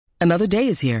Another day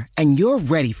is here, and you're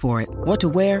ready for it. What to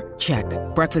wear? Check.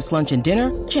 Breakfast, lunch, and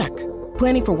dinner? Check.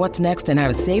 Planning for what's next and how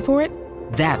to save for it?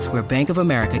 That's where Bank of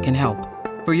America can help.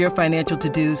 For your financial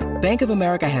to-dos, Bank of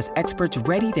America has experts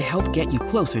ready to help get you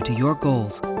closer to your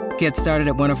goals. Get started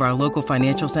at one of our local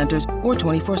financial centers or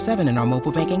 24/7 in our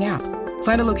mobile banking app.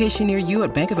 Find a location near you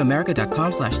at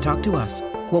bankofamerica.com/talktous.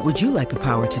 What would you like the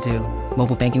power to do?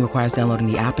 Mobile banking requires downloading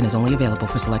the app and is only available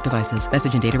for select devices.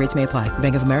 Message and data rates may apply.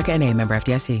 Bank of America N.A., member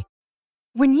FDIC.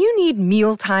 When you need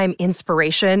mealtime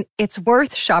inspiration, it's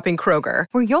worth shopping Kroger,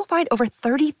 where you'll find over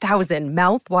 30,000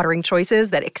 mouth-watering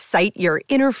choices that excite your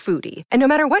inner foodie. And no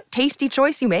matter what tasty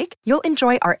choice you make, you'll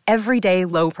enjoy our everyday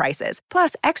low prices,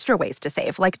 plus extra ways to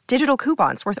save, like digital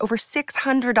coupons worth over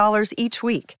 $600 each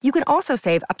week. You can also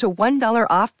save up to $1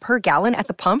 off per gallon at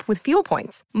the pump with fuel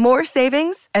points. More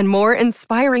savings and more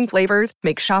inspiring flavors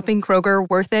make shopping Kroger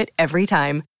worth it every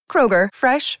time. Kroger,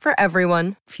 fresh for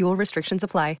everyone. Fuel restrictions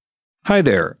apply. Hi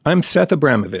there, I'm Seth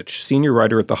Abramovich, senior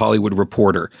writer at The Hollywood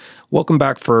Reporter. Welcome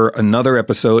back for another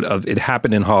episode of It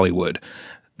Happened in Hollywood.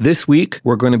 This week,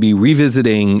 we're going to be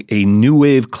revisiting a new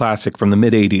wave classic from the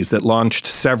mid-'80s that launched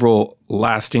several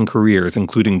lasting careers,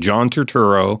 including John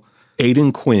Turturro,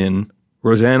 Aidan Quinn,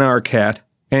 Rosanna Arquette,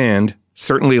 and,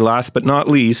 certainly last but not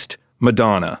least,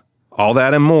 Madonna. All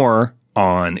that and more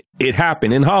on It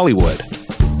Happened in Hollywood.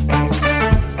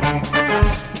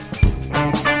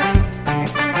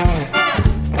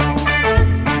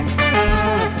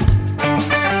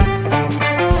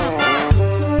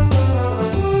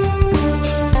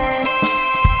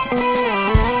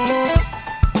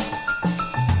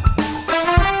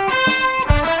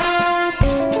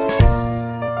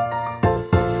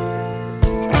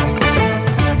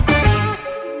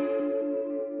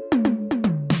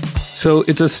 So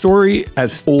it's a story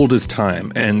as old as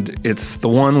time, and it's the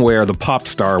one where the pop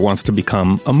star wants to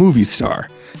become a movie star.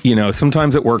 You know,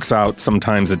 sometimes it works out,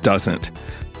 sometimes it doesn't.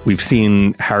 We've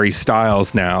seen Harry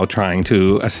Styles now trying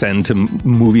to ascend to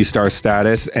movie star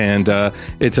status, and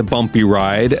it's a bumpy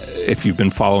ride if you've been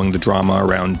following the drama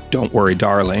around Don't Worry,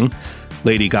 Darling.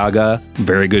 Lady Gaga,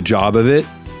 very good job of it.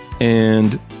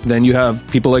 And then you have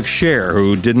people like Cher,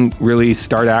 who didn't really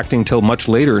start acting till much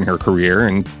later in her career,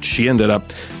 and she ended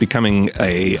up becoming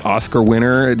an Oscar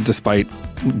winner despite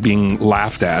being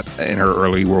laughed at in her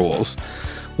early roles.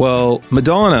 Well,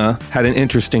 Madonna had an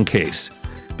interesting case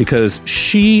because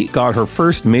she got her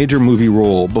first major movie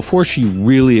role before she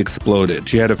really exploded.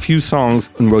 She had a few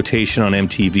songs in rotation on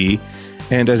MTV,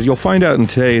 and as you'll find out in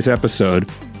today's episode,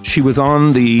 she was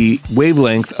on the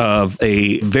wavelength of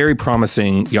a very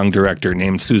promising young director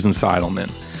named Susan Seidelman.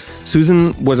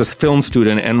 Susan was a film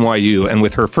student at NYU, and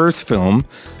with her first film,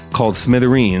 called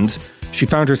Smithereens, she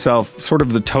found herself sort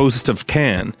of the toast of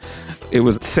Cannes. It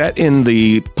was set in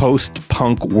the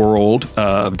post-punk world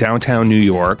of downtown New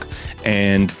York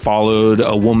and followed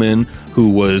a woman who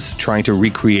was trying to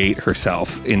recreate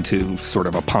herself into sort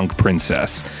of a punk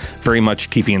princess, very much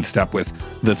keeping in step with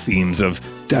the themes of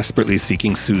Desperately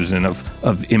Seeking Susan,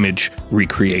 of image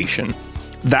recreation.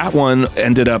 That one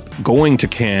ended up going to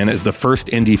Cannes as the first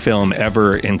indie film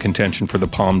ever in contention for the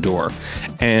Palme d'Or.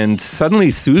 And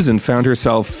suddenly Susan found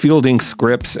herself fielding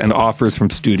scripts and offers from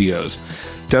studios.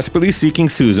 Desperately Seeking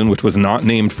Susan, which was not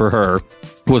named for her,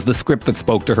 was the script that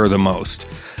spoke to her the most.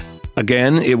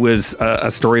 Again, it was a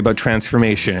story about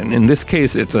transformation. In this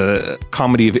case, it's a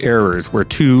comedy of errors where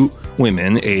two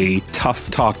women, a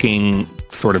tough-talking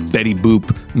sort of Betty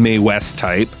Boop, Mae West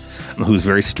type, who's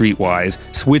very streetwise,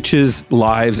 switches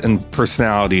lives and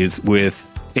personalities with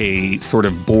a sort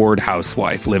of bored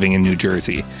housewife living in New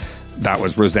Jersey. That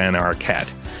was Rosanna Arquette.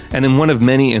 And in one of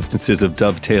many instances of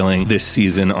dovetailing this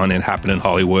season on It Happened in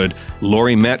Hollywood,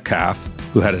 Laurie Metcalf,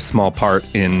 who had a small part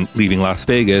in Leaving Las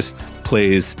Vegas,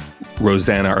 plays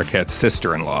Rosanna Arquette's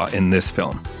sister-in-law in this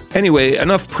film. Anyway,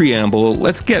 enough preamble.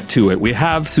 Let's get to it. We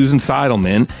have Susan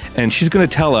Seidelman, and she's going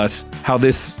to tell us how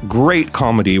this great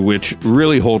comedy, which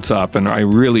really holds up and I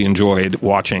really enjoyed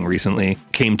watching recently,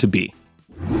 came to be.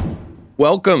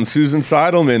 Welcome, Susan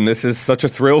Seidelman. This is such a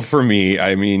thrill for me.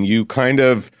 I mean, you kind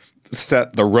of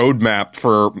set the roadmap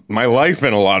for my life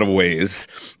in a lot of ways.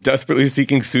 Desperately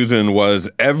Seeking Susan was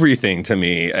everything to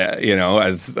me,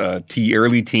 as a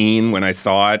early teen when I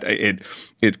saw it.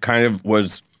 It kind of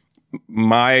was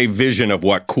my vision of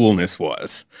what coolness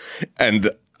was. And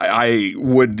I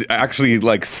would actually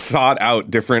sought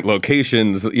out different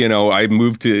locations. You know, I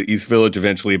moved to East Village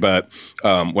eventually, but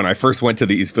when I first went to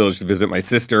the East Village to visit my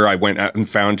sister, I went out and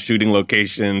found shooting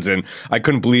locations, and I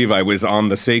couldn't believe I was on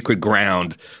the sacred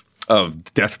ground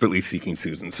of Desperately Seeking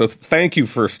Susan. So thank you,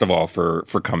 first of all, for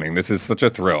coming. This is such a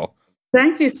thrill.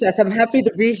 Thank you, Seth. I'm happy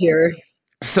to be here.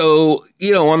 So,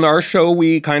 on our show,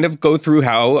 we kind of go through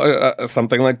how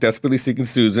something like Desperately Seeking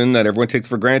Susan that everyone takes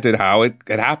for granted, how it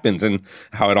happens and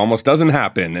how it almost doesn't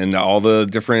happen and all the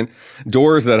different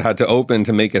doors that had to open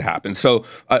to make it happen. So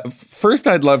first,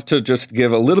 I'd love to just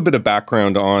give a little bit of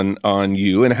background on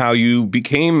you and how you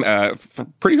became,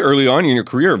 pretty early on in your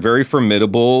career, a very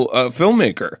formidable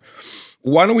filmmaker.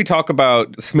 Why don't we talk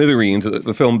about Smithereens,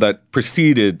 the film that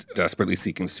preceded Desperately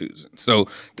Seeking Susan? So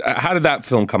how did that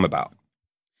film come about?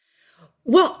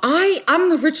 Well,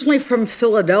 I'm originally from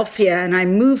Philadelphia, and I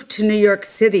moved to New York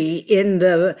City in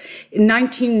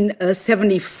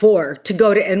 1974 to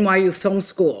go to NYU Film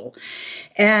School.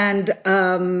 And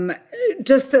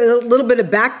just a little bit of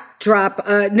backdrop,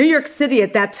 New York City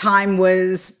at that time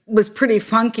was pretty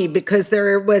funky because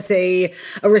there was a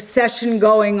recession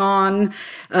going on.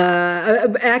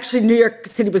 Actually, New York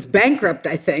City was bankrupt,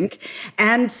 I think.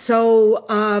 And so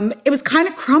it was kind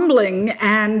of crumbling.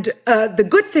 And the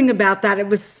good thing about that, it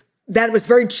was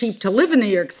very cheap to live in New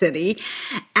York City.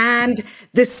 And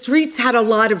the streets had a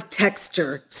lot of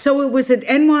texture. So it was at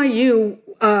NYU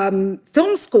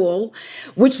Film School,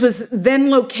 which was then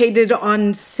located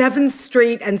on 7th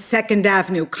Street and 2nd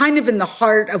Avenue, kind of in the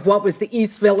heart of what was the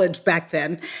East Village back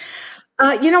then.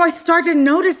 I started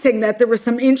noticing that there were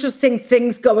some interesting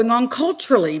things going on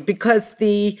culturally because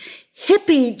the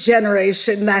hippie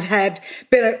generation that had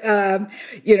been,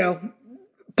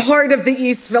 part of the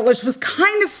East Village was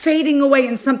kind of fading away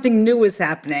and something new was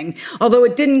happening, although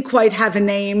it didn't quite have a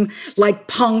name like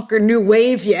punk or new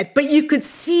wave yet. But you could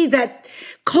see that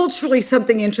culturally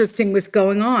something interesting was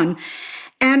going on.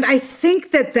 And I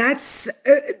think that that's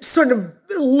sort of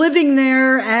living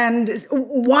there and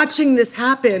watching this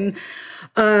happen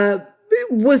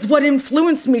was what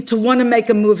influenced me to want to make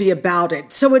a movie about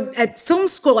it. So at film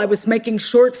school, I was making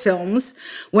short films.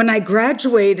 When I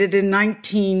graduated in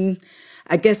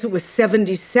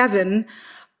 1977,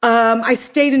 I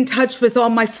stayed in touch with all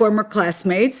my former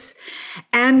classmates,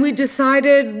 and we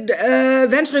decided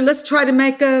eventually let's try to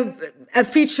make a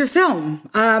feature film.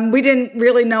 We didn't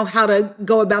really know how to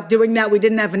go about doing that. We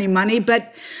didn't have any money,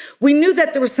 but we knew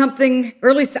that there was something,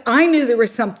 or at least I knew there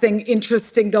was something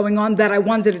interesting going on that I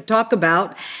wanted to talk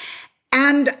about.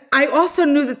 And I also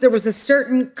knew that there was a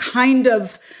certain kind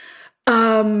of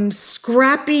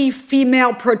scrappy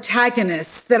female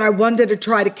protagonist that I wanted to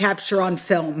try to capture on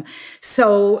film.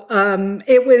 So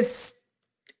it was,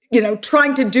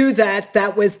 trying to do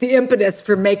that was the impetus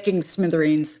for making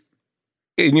Smithereens.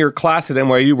 In your class at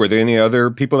NYU, were there any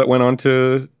other people that went on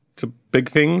to big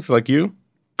things like you?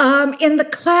 In the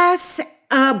class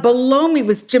below me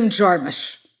was Jim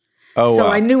Jarmusch. Oh, so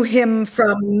wow. I knew him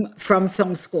from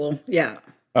film school. Yeah.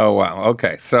 Oh, wow.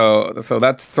 Okay. So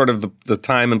that's sort of the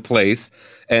time and place.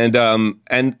 And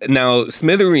now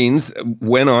Smithereens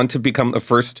went on to become the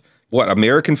first,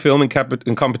 American film in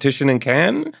competition in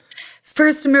Cannes?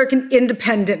 First American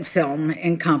independent film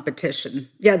in competition.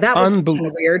 Yeah, that was kind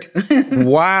of weird.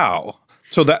 Wow.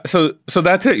 So that's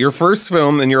it. Your first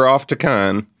film, and you're off to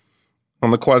Cannes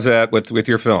on the Croisette with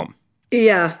your film.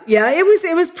 Yeah.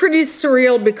 It was pretty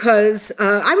surreal because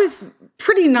I was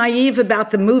pretty naive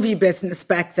about the movie business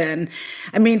back then.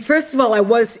 I mean, first of all, I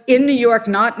was in New York,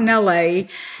 not in LA.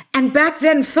 And back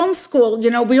then, film school,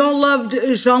 we all loved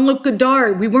Jean-Luc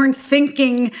Godard. We weren't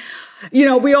thinking,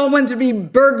 we all wanted to be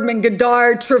Bergman,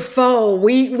 Godard, Truffaut.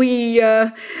 We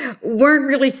weren't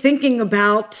really thinking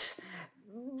about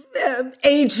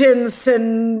agents,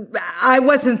 and I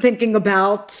wasn't thinking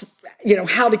about,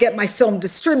 how to get my film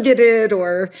distributed,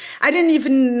 or I didn't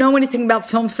even know anything about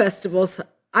film festivals.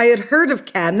 I had heard of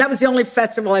Cannes. That was the only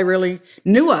festival I really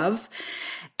knew of.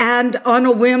 And on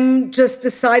a whim, just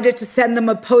decided to send them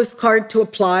a postcard to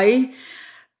apply.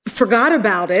 Forgot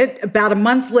about it. About a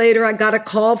month later, I got a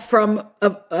call from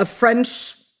a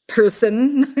French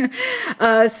person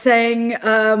saying,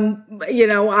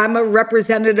 I'm a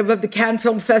representative of the Cannes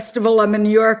Film Festival. I'm in New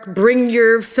York. Bring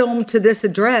your film to this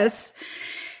address.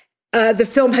 The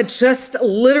film had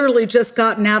literally just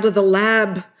gotten out of the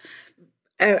lab.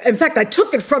 In fact, I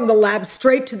took it from the lab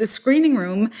straight to the screening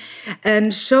room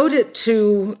and showed it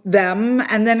to them,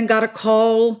 and then got a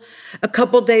call a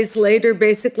couple days later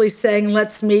basically saying,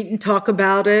 let's meet and talk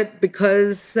about it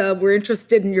because we're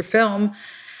interested in your film.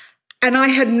 And I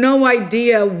had no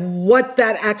idea what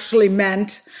that actually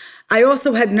meant. I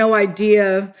also had no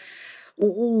idea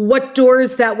what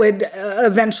doors that would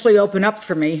eventually open up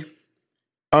for me.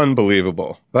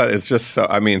 Unbelievable. That is just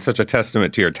such a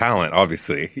testament to your talent,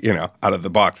 obviously, out of the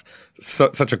box.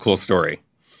 Such a cool story.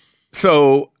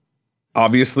 So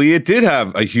obviously it did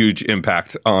have a huge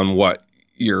impact on what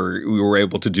you were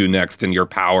able to do next, and your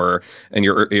power and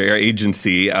your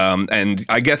agency. And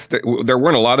I guess there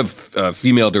weren't a lot of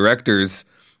female directors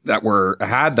that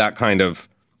had that kind of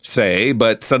say,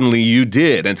 but suddenly you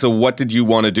did. And so what did you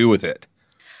want to do with it?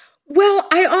 Well,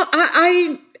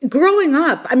 I growing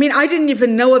up, I mean, I didn't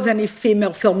even know of any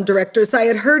female film directors. I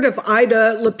had heard of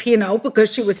Ida Lupino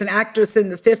because she was an actress in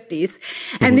the 50s.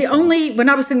 And when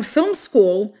I was in film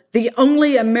school, the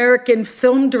only American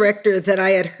film director that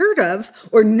I had heard of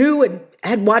or knew and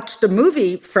had watched a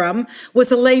movie from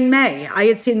was Elaine May. I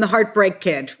had seen The Heartbreak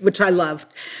Kid, which I loved.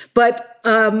 But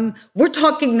we're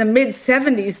talking the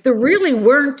mid-70s. There really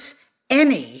weren't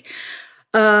any.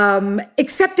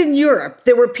 Except in Europe,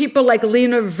 there were people like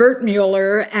Lena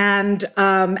Wertmuller and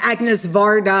Agnes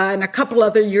Varda and a couple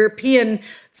other European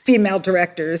female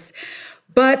directors.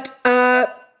 But, so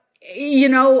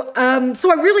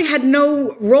I really had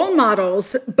no role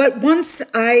models. But once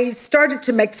I started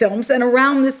to make films, and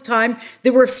around this time,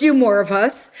 there were a few more of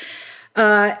us.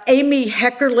 Amy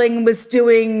Heckerling was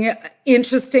doing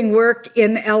interesting work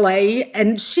in LA,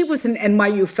 and she was an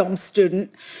NYU film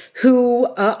student who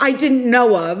I didn't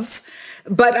know of,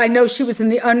 but I know she was in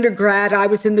the undergrad. I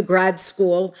was in the grad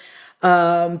school.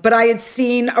 But I had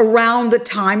seen around the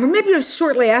time, or maybe it was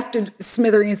shortly after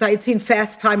Smithereens, I had seen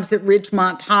Fast Times at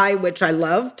Ridgemont High, which I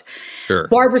loved. Sure.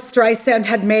 Barbra Streisand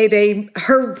had made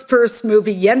her first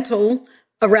movie, Yentl,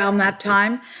 around that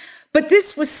time. But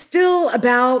this was still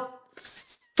about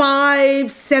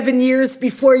 5-7 years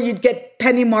before you'd get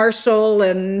Penny Marshall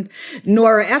and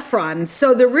Nora Ephron.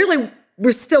 So there really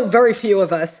were still very few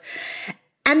of us.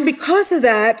 And because of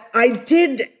that, I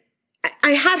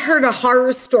had heard a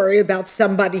horror story about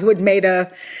somebody who had made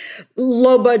a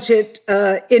low-budget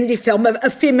indie film, a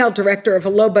female director of a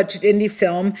low-budget indie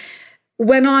film,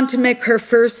 went on to make her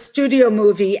first studio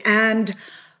movie and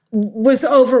was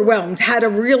overwhelmed, had a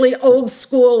really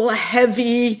old-school,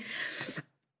 heavy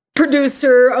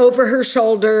producer over her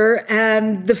shoulder,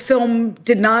 and the film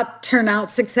did not turn out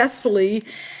successfully,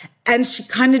 and she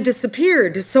kind of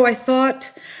disappeared. So I thought,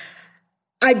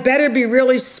 I better be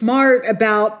really smart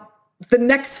about the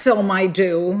next film I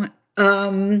do.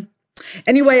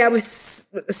 Anyway, I was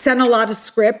sent a lot of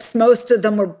scripts. Most of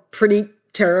them were pretty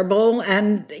terrible,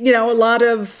 and, a lot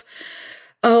of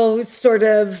sort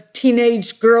of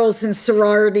teenage girls in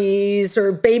sororities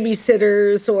or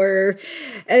babysitters or,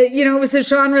 it was a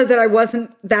genre that I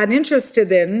wasn't that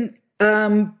interested in.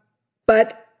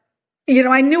 But,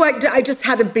 I knew I just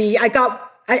had to be,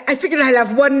 I figured I'd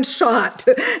have one shot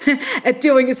at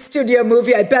doing a studio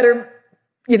movie. I better,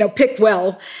 pick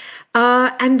well.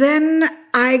 And then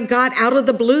I got out of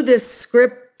the blue this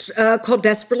script called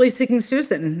Desperately Seeking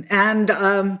Susan. And,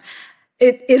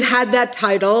 It had that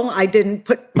title. I didn't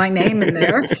put my name in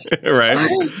there. Right.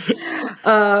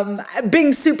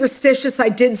 Being superstitious, I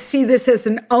did see this as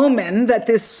an omen that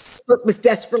this script was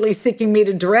desperately seeking me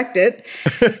to direct it.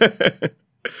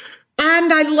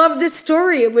 And I love this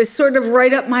story. It was sort of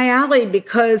right up my alley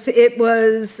because it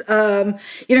was,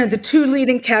 the two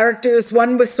leading characters.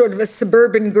 One was sort of a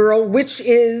suburban girl, which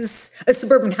is a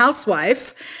suburban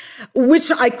housewife, which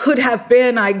I could have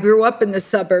been. I grew up in the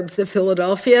suburbs of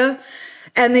Philadelphia.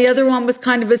 And the other one was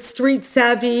kind of a street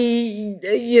savvy,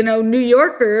 New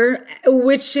Yorker,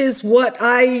 which is what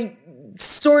I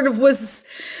sort of was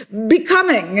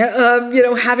becoming,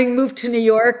 having moved to New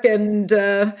York and,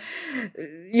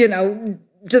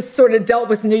 just sort of dealt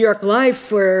with New York life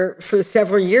for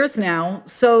several years now.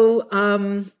 So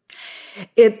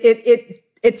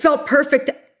it felt perfect.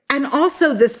 And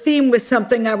also the theme was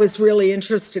something I was really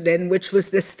interested in, which was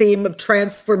this theme of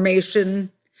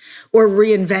transformation or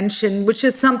reinvention, which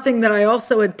is something that I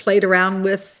also had played around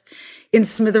with in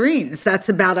Smithereens. That's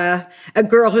about a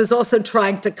girl who's also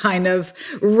trying to kind of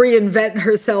reinvent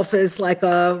herself as like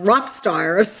a rock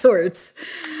star of sorts.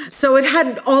 So it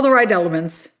had all the right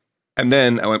elements. And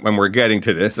then when we're getting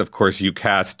to this, of course, you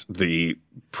cast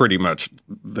pretty much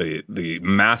the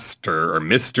master or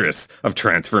mistress of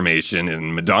transformation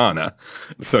in Madonna.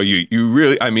 So you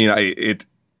really, it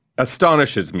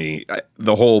astonishes me,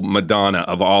 the whole Madonna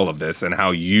of all of this and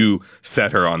how you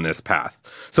set her on this path.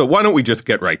 So why don't we just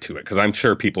get right to it? Because I'm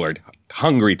sure people are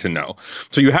hungry to know.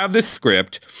 So you have this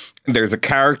script. There's a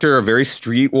character, a very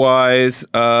streetwise,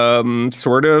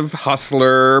 sort of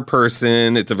hustler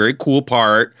person. It's a very cool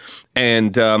part.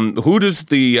 And who's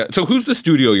the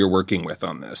studio you're working with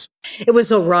on this? It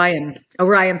was Orion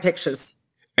Pictures.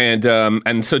 And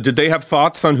so did they have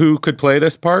thoughts on who could play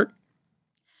this part?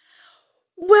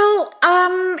 Well,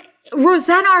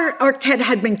 Rosanna Arquette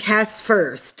had been cast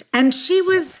first, and she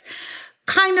was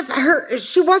kind of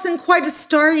she wasn't quite a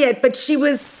star yet, but she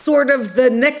was sort of the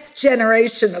next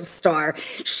generation of star.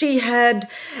 She had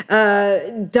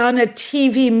done a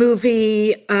TV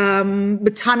movie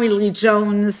with Tommy Lee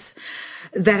Jones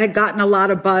that had gotten a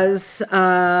lot of buzz.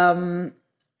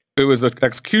 It was the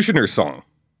Executioner Song.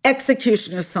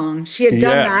 Executioner Song. She had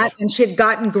done that, and she had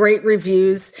gotten great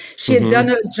reviews. She had done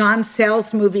a John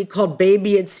Sayles movie called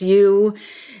Baby, It's You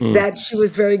that she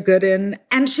was very good in.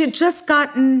 And she had just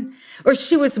gotten, or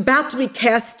she was about to be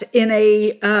cast in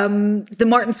the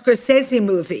Martin Scorsese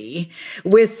movie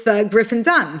with Griffin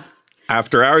Dunne.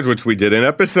 After Hours, which we did an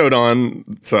episode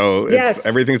on. So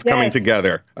everything's coming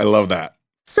together. I love that.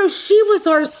 So she was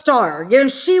our star.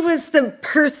 She was the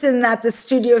person that the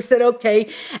studio said, okay,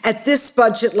 at this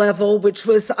budget level, which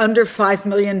was under $5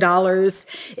 million,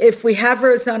 if we have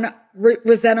Rosanna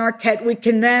Arquette, we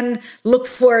can then look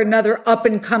for another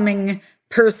up-and-coming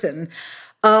person.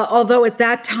 Although at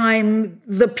that time,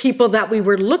 the people that we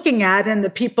were looking at and the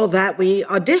people that we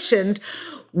auditioned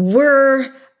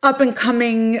were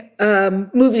up-and-coming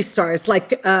movie stars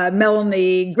like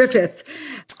Melanie Griffith.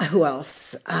 Who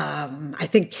else? I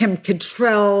think Kim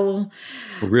Cattrall.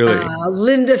 Really?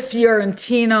 Linda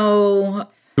Fiorentino.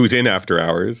 Who's in After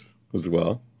Hours as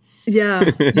well. Yeah.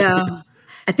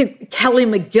 I think Kelly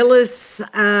McGillis,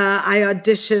 I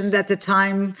auditioned at the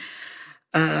time.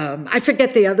 I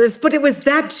forget the others, but it was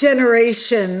that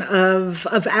generation of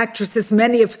actresses,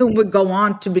 many of whom would go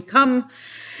on to become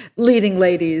leading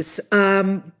ladies.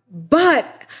 But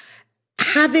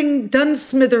having done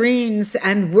Smithereens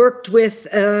and worked with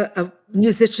a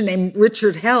musician named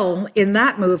Richard Hell in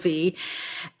that movie,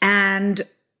 and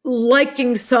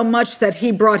liking so much that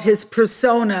he brought his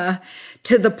persona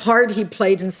to the part he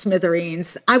played in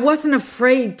Smithereens, I wasn't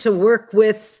afraid to work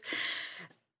with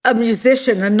a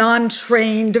musician, a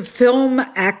non-trained film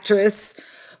actress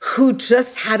who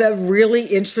just had a really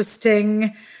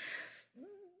interesting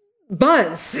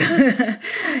buzz,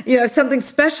 something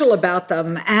special about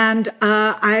them. And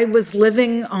I was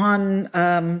living on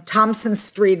Thompson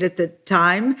Street at the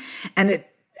time, and it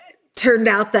turned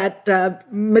out that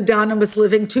Madonna was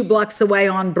living 2 blocks away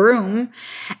on Broome.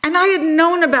 And I had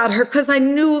known about her because I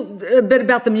knew a bit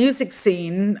about the music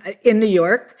scene in New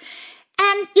York.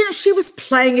 And, she was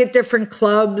playing at different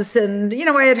clubs, and,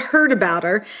 I had heard about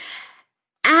her.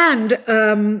 And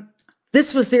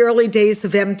this was the early days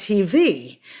of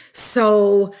MTV.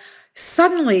 So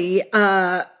suddenly,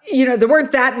 there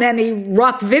weren't that many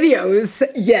rock videos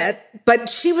yet, but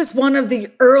she had one of the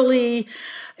early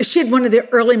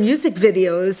music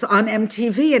videos on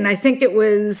MTV. And I think it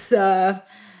was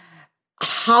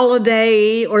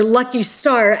Holiday or Lucky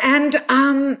Star. And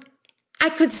I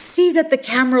could see that the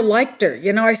camera liked her.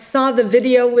 I saw the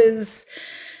video was,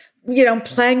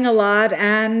 playing a lot,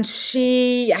 and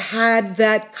she had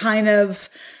that kind of,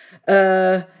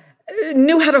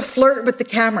 knew how to flirt with the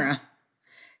camera.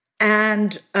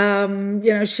 And,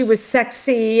 she was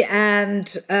sexy and,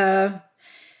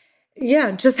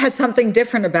 just had something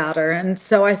different about her. And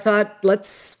so I thought,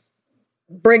 let's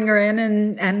bring her in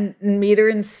and meet her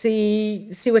and see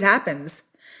what happens.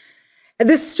 And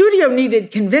the studio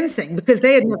needed convincing because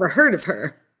they had never heard of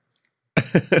her.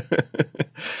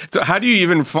 So how do you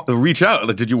even reach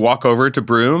out? Did you walk over to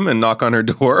Broome and knock on her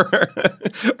door?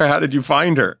 Or how did you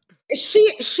find her?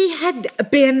 She had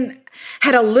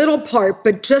a little part,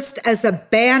 but just as a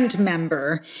band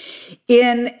member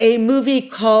in a movie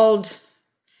called,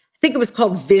 I think it was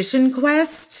called Vision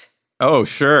Quest. Oh,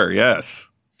 sure. Yes.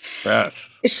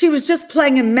 She was just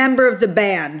playing a member of the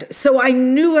band. So I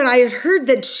knew it. I had heard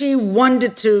that she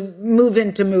wanted to move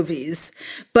into movies,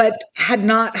 but had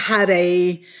not had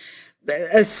a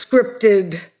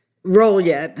scripted role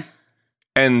yet.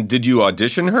 And did you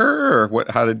audition her, or what?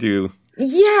 How did you?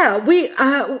 Yeah,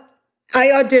 I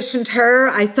auditioned her.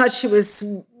 I thought she was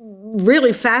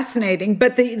really fascinating,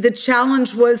 but the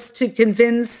challenge was to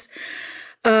convince,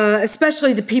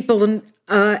 especially the people in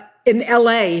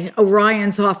L.A.,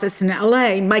 Orion's office in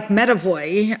L.A., Mike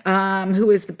Medavoy, who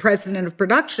is the president of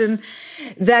production,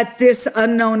 that this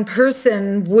unknown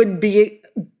person would be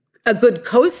a good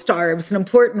co-star. It was an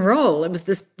important role. It was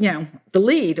this, the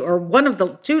lead or one of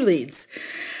the 2 leads.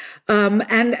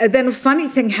 And then a funny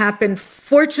thing happened.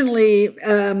 Fortunately,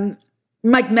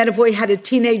 Mike Medavoy had a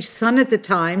teenage son at the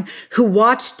time who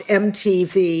watched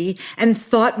MTV and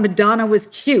thought Madonna was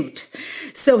cute.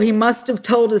 So he must have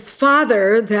told his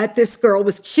father that this girl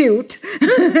was cute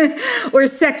or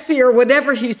sexy or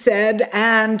whatever he said.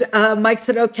 And Mike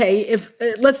said, okay,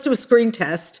 let's do a screen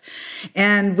test.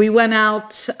 And we went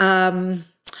out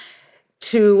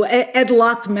to Ed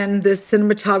Lockman, the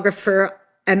cinematographer,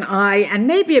 and I, and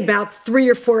maybe about 3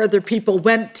 or 4 other people,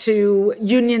 went to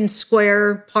Union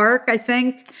Square Park, I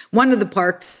think, one of the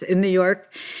parks in New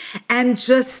York, and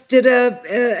just did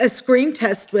a screen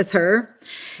test with her.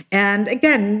 And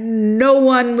again, no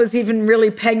one was even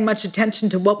really paying much attention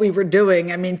to what we were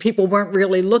doing. I mean, people weren't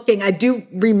really looking. I do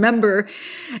remember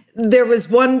there was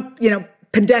one,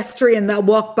 pedestrian that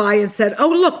walked by and said, "Oh,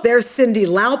 look, there's Cyndi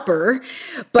Lauper."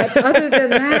 But other than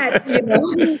that,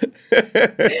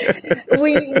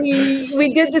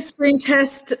 we did the screen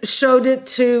test, showed it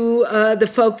to the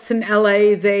folks in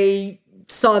LA. They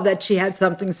saw that she had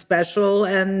something special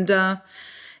and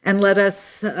let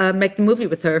us make the movie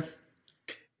with her.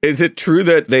 Is it true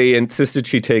that they insisted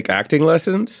she take acting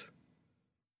lessons?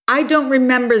 I don't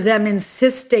remember them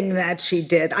insisting that she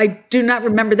did. I do not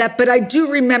remember that, but I do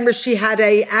remember she had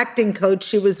a acting coach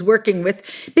she was working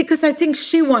with because I think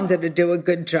she wanted to do a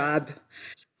good job.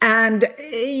 And,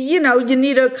 you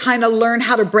need to kind of learn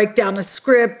how to break down a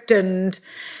script and,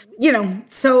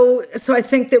 so I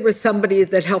think there was somebody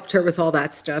that helped her with all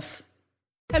that stuff.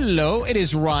 Hello, it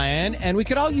is Ryan, and we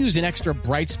could all use an extra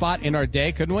bright spot in our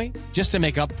day, couldn't we? Just to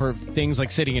make up for things like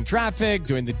sitting in traffic,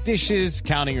 doing the dishes,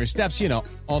 counting your steps,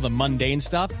 all the mundane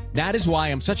stuff. That is why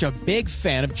I'm such a big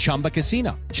fan of Chumba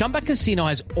Casino. Chumba Casino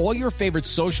has all your favorite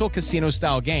social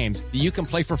casino-style games that you can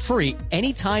play for free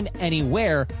anytime,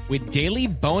 anywhere with daily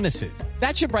bonuses.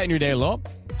 That should brighten your day a little.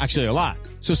 Actually, a lot.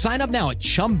 So sign up now at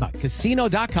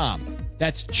ChumbaCasino.com.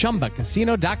 That's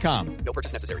ChumbaCasino.com. No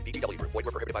purchase necessary. VGW Group. Void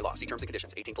where prohibited by law. See terms and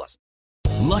conditions. 18+.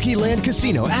 Lucky Land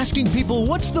Casino, asking people,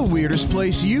 what's the weirdest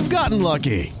place you've gotten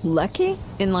lucky? Lucky?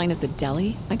 In line at the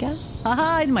deli, I guess?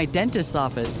 Aha, in my dentist's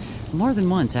office. More than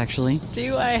once, actually.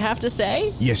 Do I have to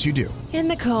say? Yes, you do. In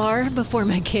the car before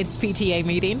my kids' PTA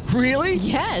meeting. Really?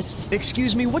 Yes.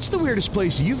 Excuse me, what's the weirdest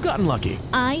place you've gotten lucky?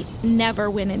 I never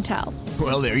win and tell.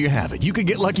 Well, there you have it. You can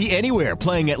get lucky anywhere,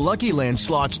 playing at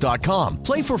LuckyLandSlots.com.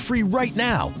 Play for free right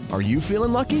now. Are you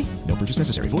feeling lucky? No purchase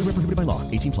necessary. Void where prohibited by law.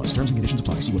 18+. Terms and conditions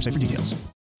apply. See website for details.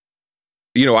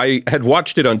 I had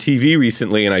watched it on TV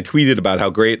recently, and I tweeted about how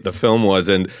great the film was,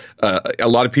 and a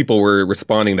lot of people were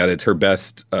responding that it's her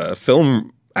best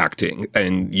film acting,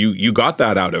 and you got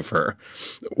that out of her.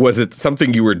 Was it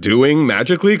something you were doing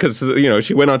magically? Because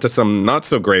she went on to some not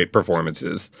so great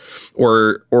performances,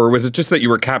 or was it just that you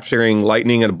were capturing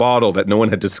lightning in a bottle that no one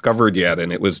had discovered yet,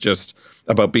 and it was just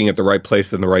about being at the right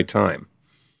place in the right time?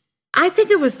 I think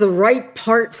it was the right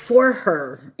part for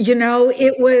her.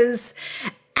 It was.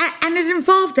 And it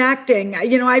involved acting.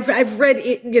 I've read,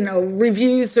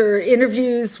 reviews or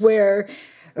interviews where,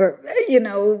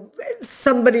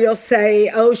 somebody will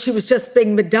say, "Oh, she was just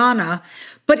being Madonna."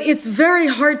 But it's very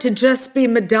hard to just be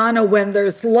Madonna when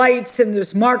there's lights and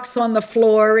there's marks on the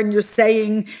floor and you're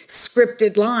saying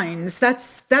scripted lines.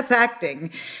 That's acting.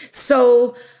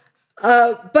 So,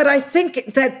 but I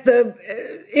think that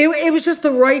it was just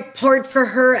the right part for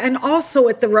her, and also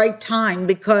at the right time,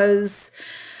 because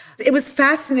it was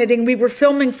fascinating. We were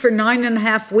filming for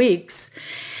 9.5 weeks,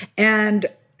 and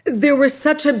there was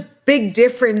such a big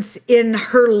difference in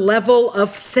her level of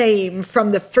fame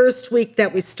from the first week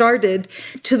that we started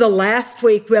to the last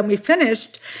week when we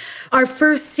finished. Our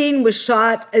first scene was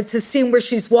shot. It's a scene where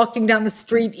she's walking down the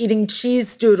street eating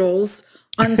cheese doodles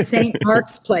on St.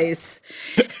 Mark's Place.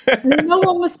 No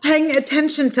one was paying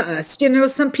attention to us.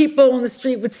 Some people on the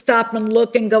street would stop and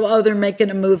look and go, "Oh, they're making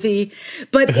a movie."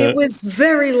 But it was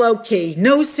very low key.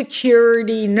 No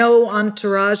security, no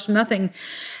entourage, nothing.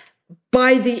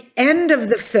 By the end of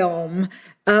the film,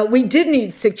 we did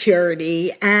need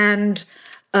security. And,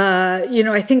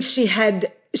 I think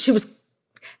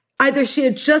either she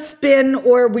had just been,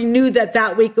 or we knew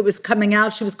that week it was coming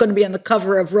out, she was going to be on the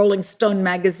cover of Rolling Stone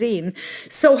magazine.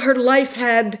 So her life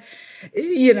had,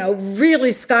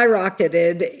 really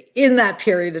skyrocketed in that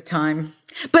period of time.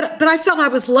 But I felt I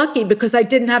was lucky because I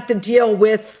didn't have to deal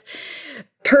with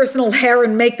personal hair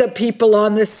and makeup people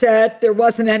on the set. There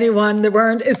wasn't anyone. There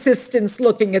weren't assistants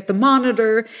looking at the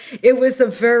monitor. It was a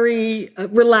very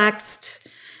relaxed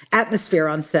atmosphere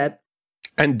on set.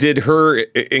 And did her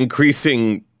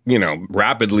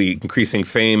rapidly increasing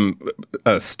fame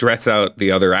stress out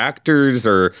the other actors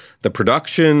or the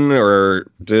production, or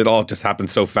did it all just happen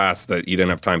so fast that you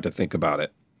didn't have time to think about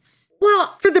it?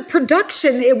 Well, for the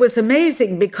production, it was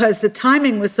amazing because the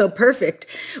timing was so perfect.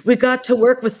 We got to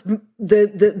work with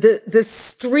the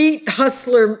street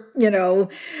hustler,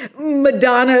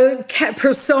 Madonna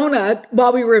persona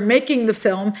while we were making the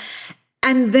film.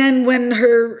 And then when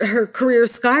her career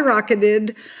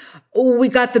skyrocketed, we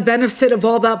got the benefit of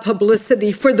all that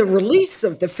publicity for the release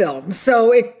of the film.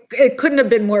 So it couldn't have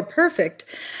been more perfect.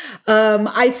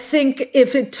 I think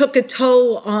if it took a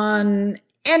toll on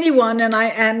anyone, and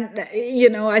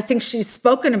I think she's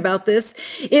spoken about this,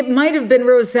 it might have been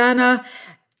Rosanna.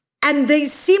 And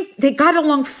they got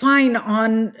along fine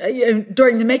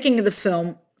during the making of the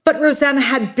film, but Rosanna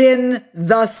had been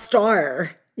the star,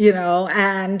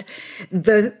 and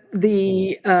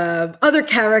the other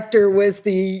character was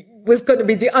going to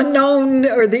be the unknown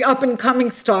or the up and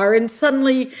coming star. And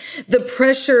suddenly the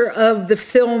pressure of the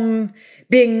film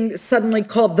being suddenly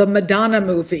called the Madonna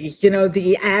movie,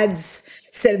 the ads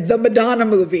said the Madonna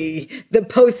movie, the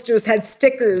posters had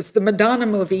stickers, the Madonna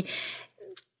movie.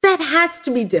 That has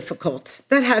to be difficult.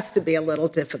 That has to be a little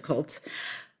difficult.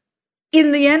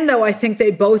 In the end, though, I think they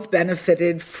both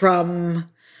benefited from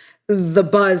the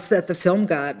buzz that the film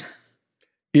got.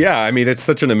 Yeah, I mean, it's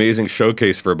such an amazing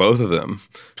showcase for both of them.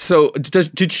 So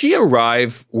did she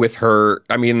arrive with her?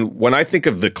 I mean, when I think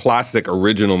of the classic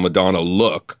original Madonna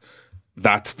look,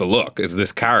 that's the look, is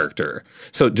this character.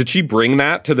 So did she bring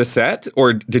that to the set,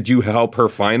 or did you help her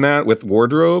find that with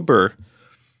wardrobe, or?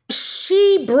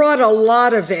 She brought a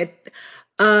lot of it,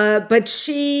 but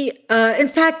she, in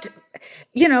fact,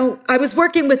 I was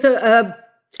working with a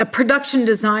production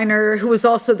designer who was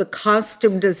also the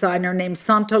costume designer named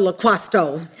Santo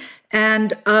Loquasto.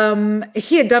 And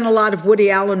he had done a lot of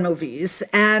Woody Allen movies.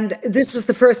 And this was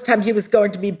the first time he was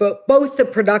going to be both the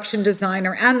production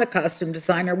designer and the costume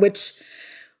designer, which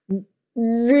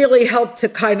really helped to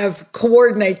kind of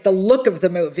coordinate the look of the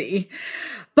movie.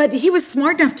 But he was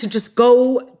smart enough to just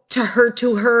go to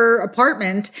her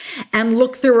apartment and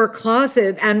look through her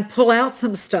closet and pull out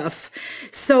some stuff.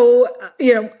 So,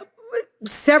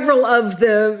 several of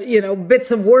the,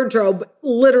 bits of wardrobe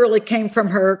literally came from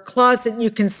her closet.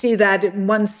 You can see that in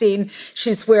one scene,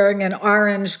 she's wearing an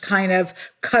orange kind of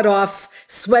cut off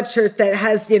sweatshirt that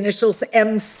has the initials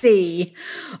MC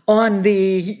on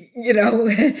the,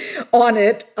 on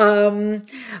it.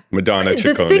 Madonna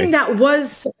Ciccone. The thing that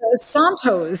was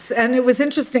Santos, and it was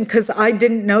interesting because I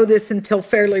didn't know this until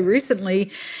fairly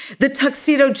recently, the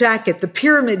tuxedo jacket, the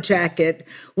pyramid jacket,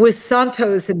 was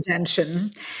Santos'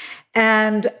 invention.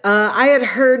 And I had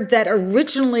heard that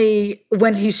originally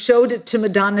when he showed it to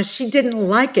Madonna, she didn't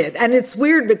like it. And it's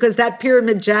weird because that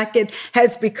pyramid jacket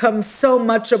has become so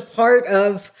much a part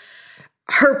of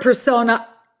her persona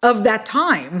of that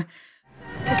time.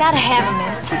 I gotta have him,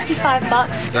 man.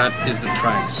 $65. That is the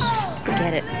price.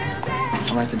 Forget it.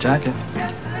 I like the jacket.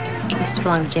 It used to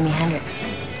belong to Jimi Hendrix.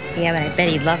 Yeah, but I bet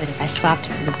he'd love it if I swapped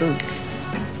it for the boots.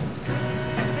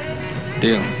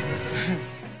 Deal.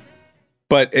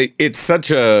 But it's such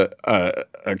a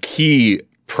key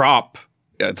prop.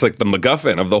 It's like the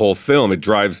MacGuffin of the whole film. It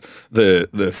drives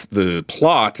the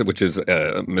plot, which is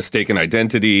mistaken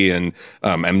identity and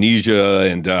amnesia.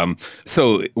 And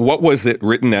so, what was it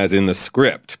written as in the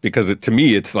script? Because to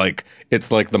me, it's like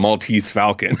the Maltese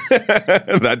Falcon,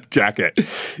 that jacket.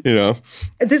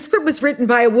 The script was written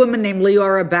by a woman named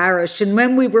Leora Barish, and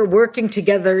when we were working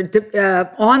together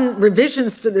on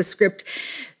revisions for the script,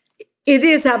 it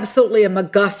is absolutely a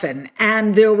MacGuffin.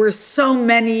 And there were so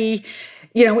many,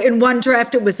 in one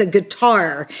draft, it was a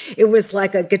guitar. It was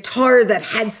like a guitar that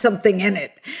had something in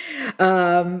it.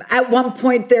 At one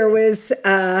point, there was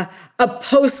a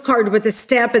postcard with a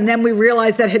stamp, and then we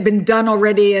realized that had been done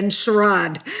already in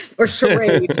charade.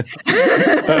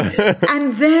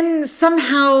 And then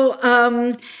somehow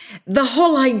the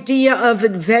whole idea of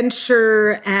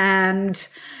adventure and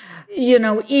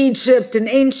Egypt and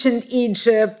ancient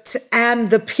Egypt and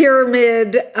the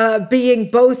pyramid being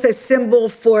both a symbol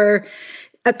for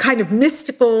a kind of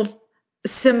mystical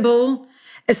symbol,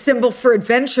 a symbol for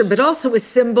adventure, but also a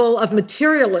symbol of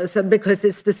materialism because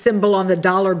it's the symbol on the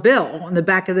dollar bill, on the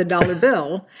back of the dollar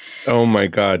bill. Oh my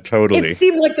God, totally. It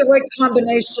seemed like the right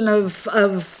combination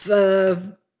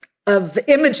of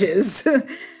images.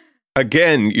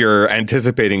 Again, you're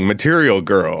anticipating Material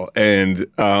Girl, and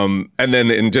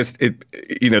then in just it,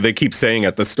 they keep saying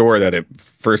at the store that it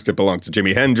belonged to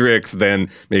Jimi Hendrix, then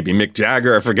maybe Mick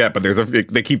Jagger, I forget, but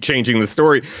they keep changing the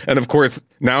story, and of course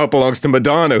now it belongs to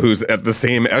Madonna, who's at the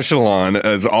same echelon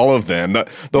as all of them. The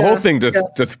whole thing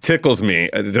just tickles me,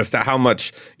 just how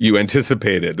much you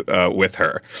anticipated with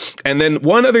her. And then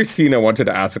one other scene I wanted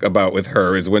to ask about with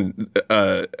her is when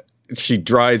she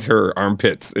dries her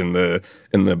armpits in the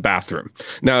bathroom.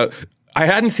 Now, I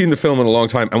hadn't seen the film in a long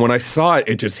time, and when I saw it,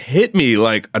 it just hit me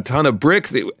like a ton of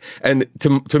bricks. And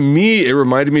to me, it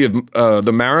reminded me of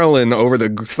the Marilyn over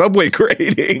the subway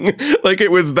grating. Like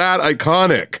it was that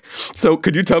iconic. So,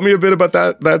 could you tell me a bit about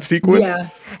that sequence? Yeah.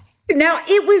 Now,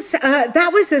 it was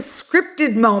that was a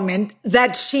scripted moment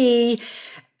that she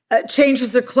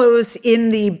changes her clothes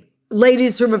in the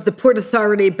ladies' room of the Port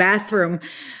Authority bathroom.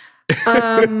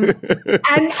 And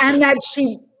that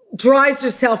she dries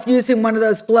herself using one of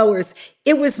those blowers.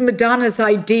 It was Madonna's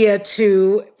idea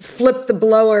to flip the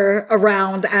blower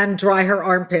around and dry her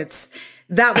armpits.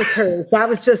 That was hers. That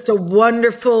was just a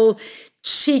wonderful,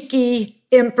 cheeky,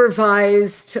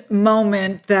 improvised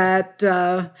moment that,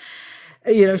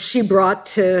 she brought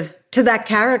to that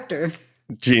character.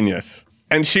 Genius.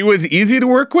 And she was easy to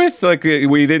work with? Like,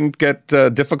 we didn't get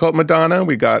difficult Madonna?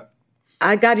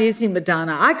 I got easy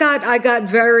Madonna. I got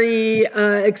very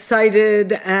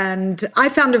excited, and I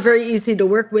found her very easy to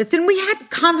work with. And we had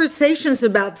conversations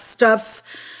about stuff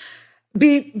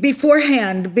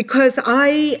beforehand, because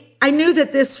I knew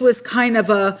that this was kind of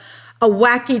a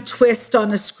wacky twist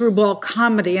on a screwball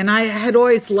comedy. And I had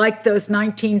always liked those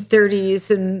 1930s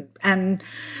and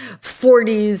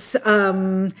 40s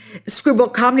screwball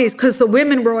comedies, because the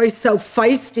women were always so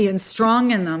feisty and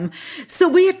strong in them. So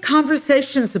we had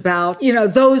conversations about,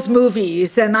 those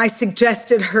movies. And I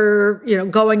suggested her,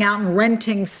 going out and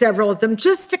renting several of them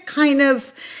just to kind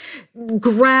of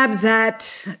grab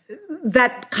that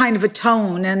kind of a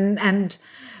tone.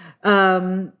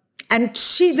 And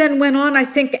she then went on, I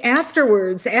think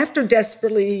afterwards, after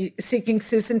Desperately Seeking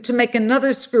Susan, to make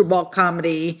another screwball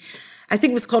comedy. I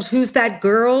think it was called Who's That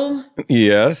Girl?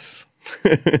 Yes.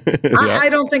 I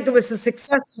don't think it was as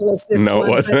successful as this one. No, it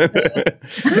wasn't.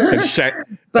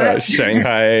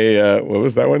 Shanghai, what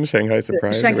was that one? Shanghai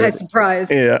Surprise? Shanghai Surprise.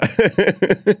 Yeah.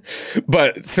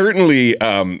 But certainly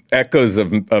echoes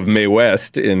of Mae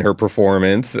West in her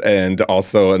performance, and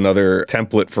also another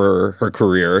template for her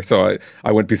career. So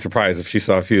I wouldn't be surprised if she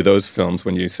saw a few of those films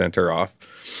when you sent her off.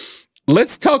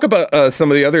 Let's talk about some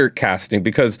of the other casting,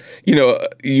 because,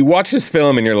 you watch this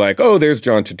film and you're like, oh, there's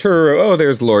John Turturro, oh,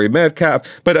 there's Laurie Metcalf.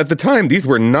 But at the time, these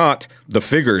were not the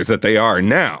figures that they are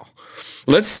now.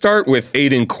 Let's start with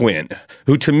Aidan Quinn,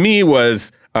 who to me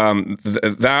was,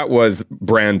 that was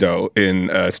Brando in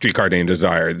Streetcar Named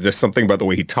Desire. There's something about the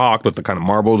way he talked with the kind of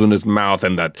marbles in his mouth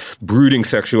and that brooding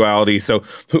sexuality. So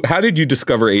how did you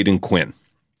discover Aidan Quinn?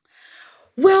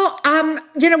 Well,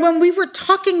 when we were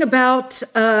talking about,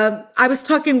 I was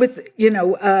talking with,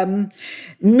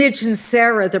 Midge and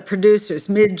Sarah, the producers,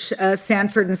 Midge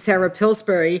Sanford and Sarah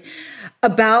Pillsbury,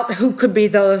 about who could be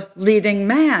the leading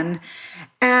man.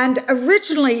 And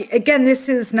originally, again, this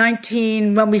is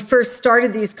when we first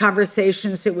started these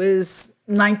conversations, it was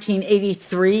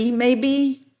 1983,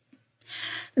 maybe.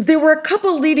 There were a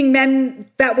couple leading men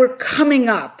that were coming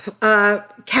up.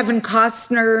 Kevin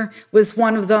Costner was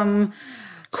one of them.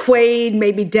 Quaid,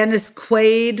 maybe Dennis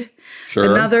Quaid, sure.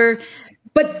 Another.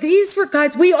 But these were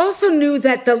guys, we also knew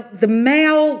that the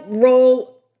male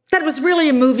role, that was really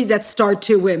a movie that starred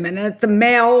two women. And the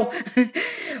male,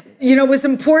 was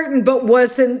important, but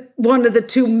wasn't one of the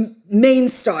two main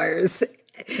stars.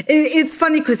 It's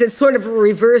funny because it's sort of a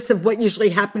reverse of what usually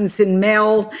happens in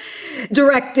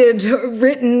male-directed,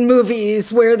 written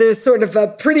movies, where there's sort of a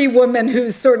pretty woman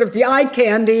who's sort of the eye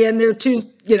candy, and they're two,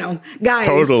 guys.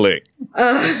 Totally.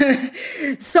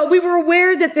 So we were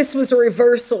aware that this was a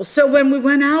reversal. So when we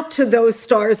went out to those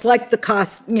stars, like Kevin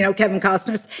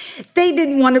Costner's, they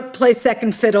didn't want to play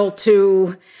second fiddle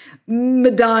to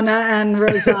Madonna and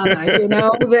Rosanna.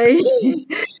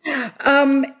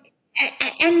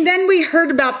 And then we heard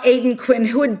about Aidan Quinn,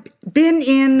 who had been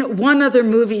in one other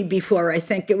movie before, I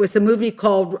think. It was a movie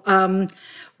called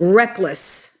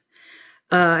Reckless.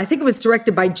 I think it was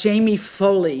directed by Jamie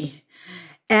Foley.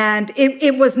 And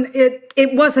it wasn't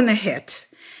a hit.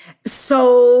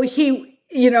 So he,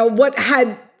 what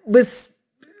was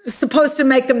supposed to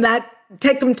make him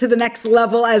take him to the next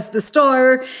level as the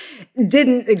star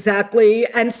didn't exactly.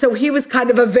 And so he was kind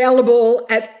of available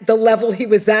at the level he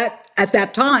was at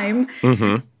that time,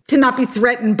 mm-hmm. to not be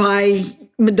threatened by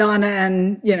Madonna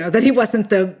and, that he wasn't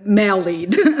the male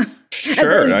lead.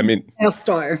 Sure. Male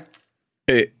star.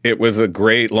 It was a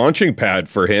great launching pad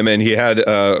for him, and he had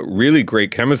really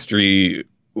great chemistry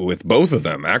with both of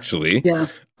them, actually. Yeah.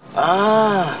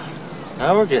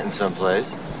 Now we're getting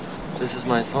someplace. This is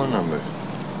my phone number.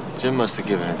 Jim must have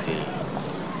given it to you.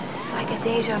 It's like a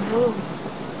deja vu.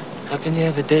 How can you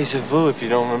have a deja vu if you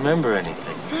don't remember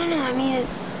anything? No,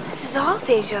 this is all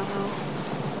deja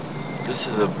vu. This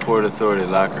is a Port Authority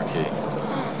locker key.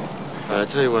 All right, I'll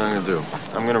tell you what I'm going to do.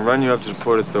 I'm going to run you up to the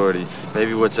Port Authority.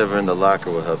 Maybe what's ever in the locker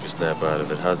will help you snap out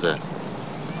of it. How's that?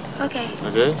 Okay.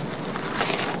 Okay?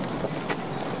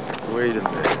 Wait a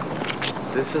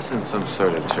minute. This isn't some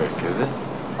sort of trick, is it?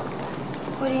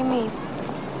 What do you mean?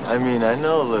 I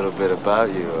know a little bit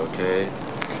about you, okay?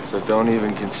 So don't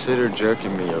even consider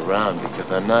jerking me around,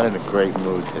 because I'm not in a great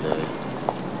mood today.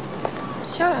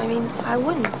 Sure, I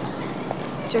wouldn't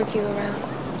jerk you around.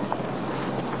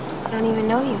 I don't even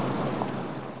know you.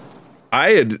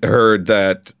 I had heard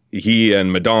that he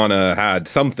and Madonna had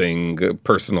something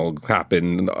personal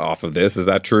happen off of this. Is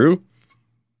that true?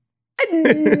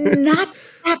 Not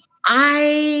that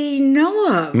I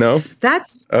know of. No?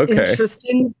 That's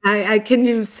interesting. Can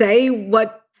you say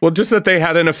what? Well, just that they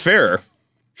had an affair.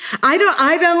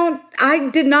 I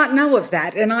did not know of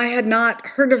that, and I had not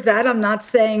heard of that. I'm not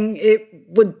saying it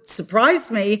would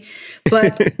surprise me,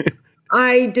 but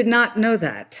I did not know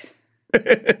that.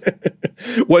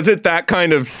 Was it that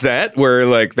kind of set where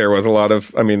like there was a lot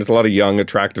of young,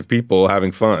 attractive people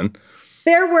having fun?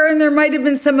 There were, and there might have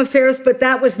been some affairs, but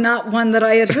that was not one that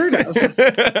I had heard of.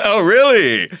 Oh,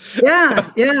 really? Yeah.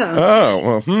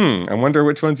 Oh, well, I wonder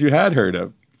which ones you had heard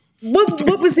of.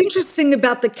 What was interesting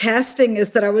about the casting is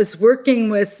that I was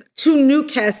working with two new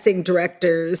casting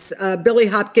directors, Billy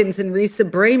Hopkins and Risa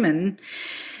Bramon,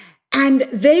 and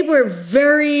they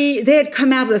had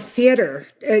come out of the theater,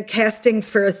 casting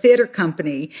for a theater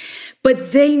company,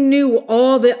 but they knew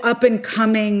all the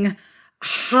up-and-coming,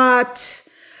 hot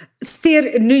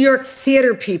New York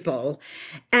theater people.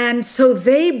 And so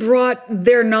they brought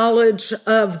their knowledge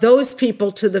of those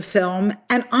people to the film,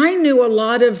 and I knew a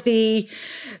lot of the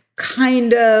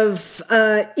kind of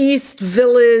East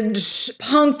Village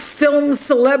punk film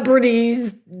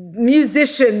celebrities,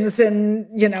 musicians, and,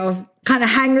 kind of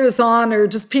hangers-on, or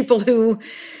just people who,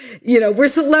 were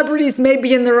celebrities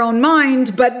maybe in their own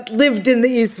mind, but lived in the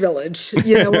East Village,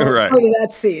 were right. part of that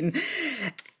scene.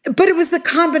 But it was the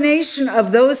combination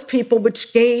of those people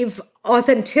which gave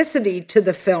authenticity to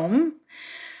the film,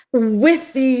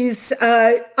 with these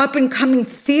up-and-coming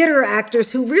theater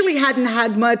actors who really hadn't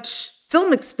had much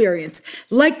film experience,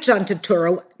 like John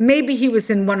Turturro. Maybe he was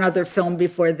in one other film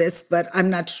before this, but I'm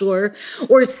not sure.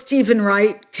 Or Stephen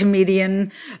Wright, comedian.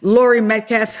 Laurie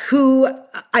Metcalf, who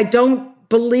I don't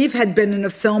believe had been in a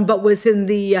film, but was in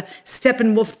the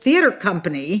Steppenwolf Theater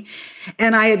Company.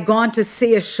 And I had gone to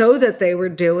see a show that they were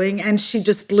doing, and she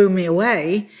just blew me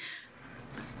away.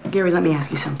 Gary, let me ask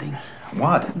you something.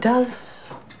 What? Does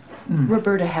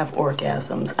Roberta have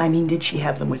orgasms? I mean, did she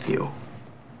have them with you?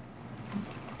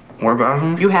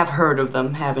 Orgasms? You have heard of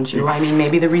them, haven't you? I mean,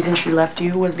 maybe the reason she left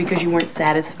you was because you weren't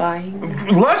satisfying?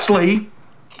 Leslie,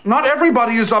 not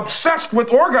everybody is obsessed with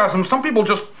orgasms. Some people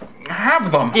just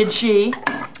have them. Did she?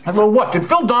 Well, what? Did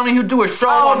Phil Donahue do a show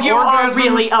on orgasms? Oh, you are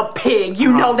really a pig.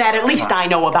 You know that. At least I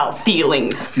know about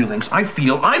feelings. Feelings. I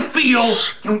feel.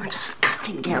 You're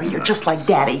disgusting, Gary. You're just like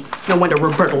Daddy. No wonder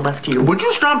Roberta left you. Would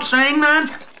you stop saying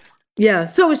that? Yeah,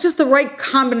 so it was just the right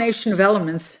combination of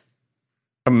elements.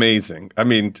 Amazing. I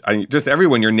mean, just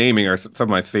everyone you're naming are some of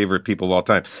my favorite people of all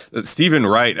time. Stephen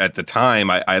Wright, at the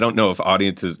time, I don't know if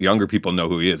audiences, younger people know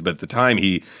who he is, but at the time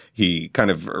he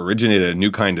kind of originated a new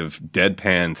kind of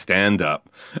deadpan stand-up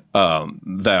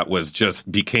that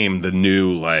became the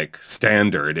new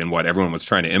standard in what everyone was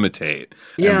trying to imitate.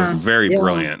 Yeah, and was very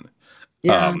brilliant.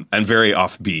 Yeah. And very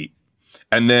offbeat.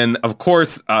 And then, of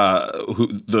course,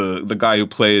 the guy who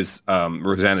plays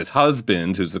Rosanna's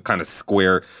husband, who's a kind of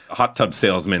square hot tub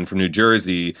salesman from New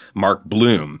Jersey, Mark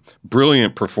Bloom.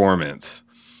 Brilliant performance.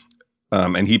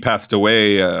 And he passed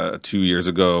away 2 years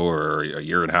ago or a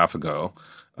year and a half ago.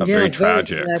 Very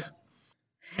tragic.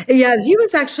 Yeah, he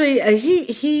was actually,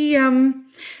 he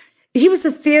was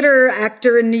a theater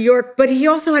actor in New York, but he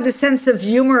also had a sense of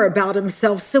humor about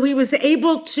himself. So he was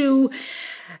able to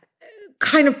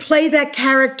kind of play that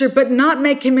character, but not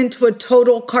make him into a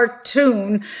total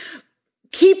cartoon,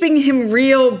 keeping him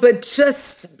real, but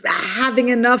just having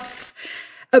enough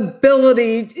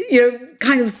ability,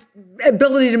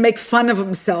 ability to make fun of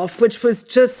himself, which was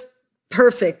just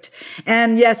perfect.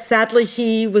 And yes, sadly,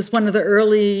 he was one of the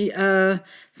early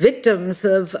victims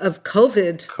of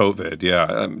COVID. COVID,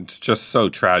 yeah. It's just so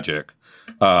tragic.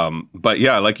 But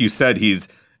yeah, like you said, he's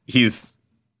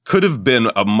could have been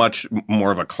a much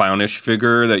more of a clownish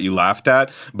figure that you laughed at,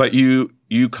 but you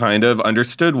kind of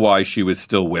understood why she was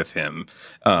still with him,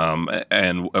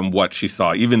 and what she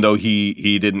saw, even though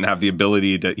he didn't have the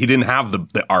ability he didn't have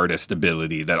the artist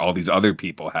ability that all these other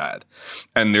people had.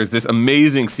 And there's this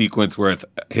amazing sequence with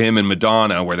him and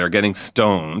Madonna where they're getting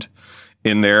stoned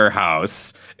in their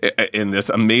house in this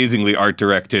amazingly art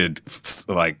directed,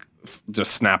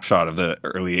 just snapshot of the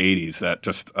early 80s that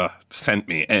just sent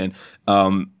me. And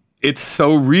it's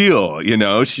so real,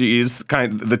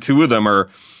 the two of them are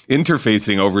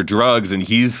interfacing over drugs, and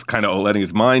he's kind of letting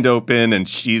his mind open, and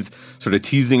she's sort of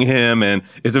teasing him, and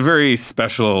it's a very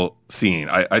special scene.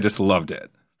 I just loved it.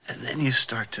 And then you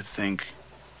start to think,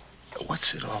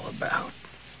 what's it all about?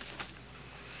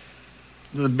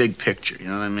 The big picture, you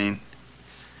know what I mean?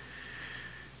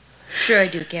 Sure I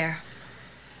do, Gare.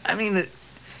 I mean,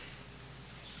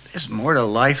 there's more to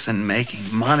life than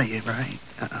making money, right?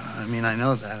 I mean, I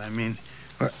know that. I mean,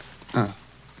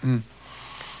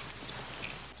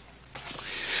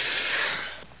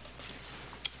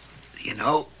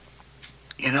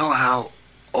 You know how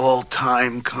all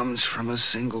time comes from a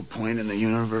single point in the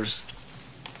universe?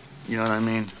 You know what I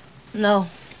mean? No.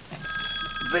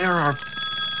 There are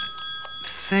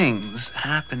things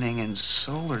happening in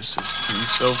solar systems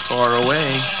so far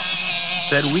away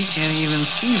that we can't even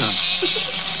see them.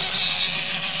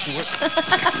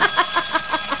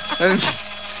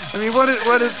 I mean, what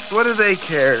do they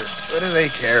care? What do they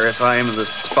care if I am the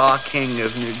Spa King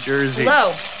of New Jersey?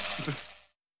 Hello.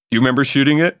 You remember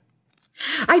shooting it?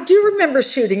 I do remember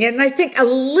shooting it, and I think a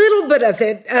little bit of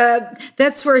it,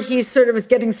 that's where he sort of was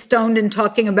getting stoned and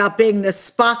talking about being the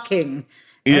Spa King.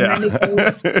 Yeah. And then he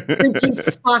goes,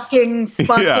 repeats Spocking,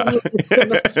 yeah. He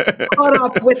was sort of caught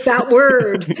up with that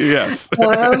word. Yes.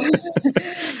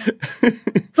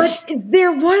 But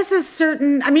there was a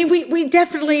certain, I mean, we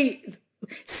definitely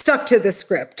stuck to the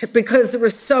script because there were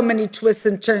so many twists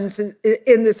and turns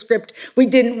in the script. We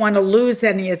didn't want to lose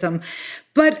any of them.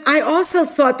 But I also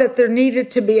thought that there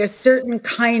needed to be a certain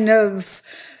kind of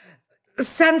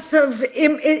sense of,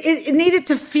 it needed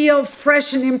to feel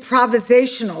fresh and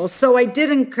improvisational. So I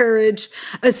did encourage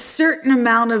a certain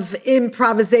amount of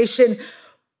improvisation,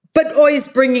 but always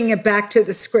bringing it back to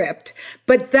the script.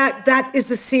 But that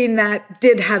is a scene that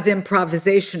did have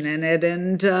improvisation in it.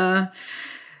 And,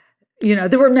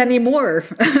 there were many more.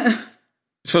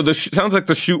 So sounds like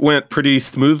the shoot went pretty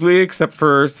smoothly, except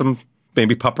for some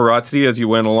maybe paparazzi as you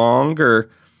went along, or?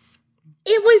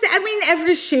 It was, I mean,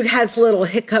 every shoot has little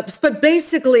hiccups, but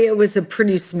basically it was a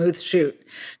pretty smooth shoot.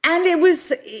 And it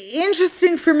was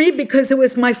interesting for me because it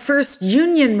was my first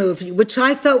union movie, which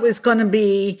I thought was going to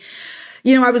be,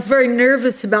 I was very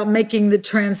nervous about making the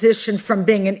transition from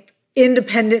being an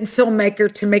independent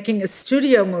filmmaker to making a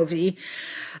studio movie.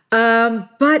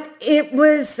 But it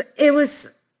was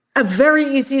a very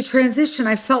easy transition.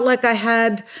 I felt like I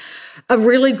had a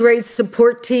really great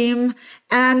support team.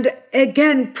 And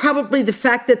again, probably the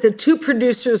fact that the two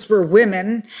producers were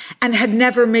women and had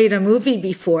never made a movie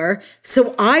before.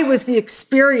 So I was the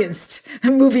experienced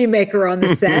movie maker on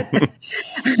the set.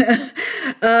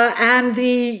 And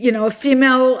a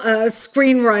female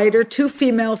screenwriter, two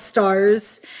female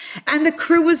stars. And the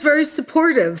crew was very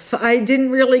supportive. I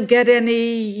didn't really get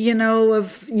any,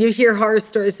 you hear horror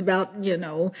stories about,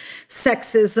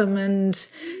 sexism and,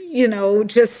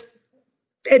 just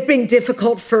it being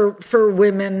difficult for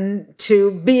women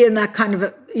to be in that kind of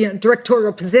a,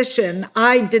 directorial position.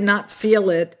 I did not feel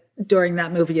it during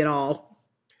that movie at all.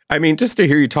 I mean, just to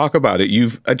hear you talk about it,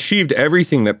 you've achieved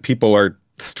everything that people are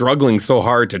struggling so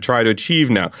hard to try to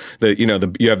achieve now. You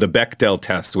have the Bechdel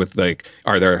test with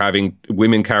are there having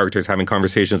women characters having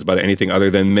conversations about anything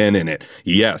other than men in it?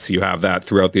 Yes, you have that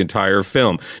throughout the entire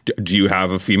film. Do you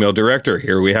have a female director?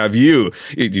 Here we have you.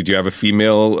 Did you have a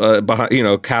female,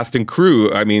 cast and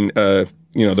crew? I mean,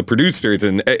 the producers,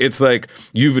 and it's like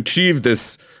you've achieved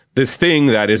this thing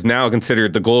that is now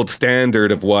considered the gold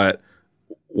standard of what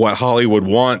Hollywood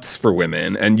wants for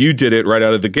women, and you did it right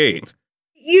out of the gate.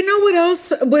 You know what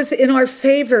else was in our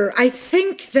favor? I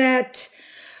think that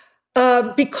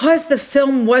because the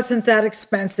film wasn't that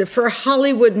expensive, for a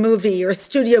Hollywood movie or a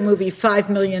studio movie, $5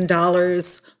 million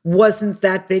wasn't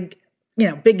that big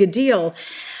a deal.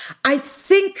 I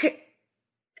think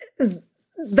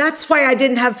that's why I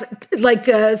didn't have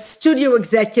studio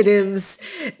executives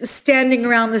standing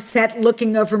around the set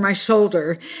looking over my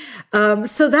shoulder.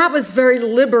 So that was very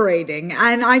liberating.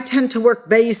 And I tend to work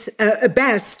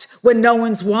best when no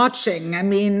one's watching. I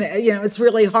mean, it's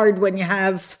really hard when you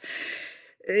have,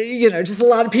 just a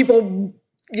lot of people,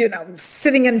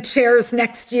 sitting in chairs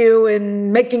next to you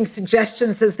and making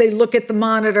suggestions as they look at the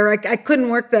monitor. I couldn't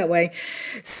work that way.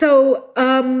 So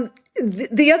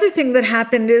the other thing that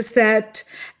happened is that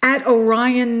at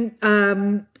Orion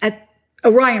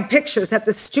Pictures, at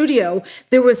the studio,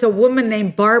 there was a woman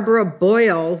named Barbara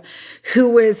Boyle, who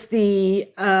was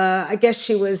I guess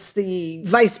she was the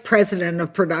vice president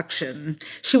of production.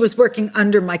 She was working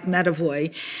under Mike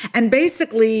Medavoy. And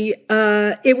basically,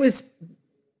 it was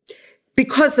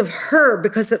because of her,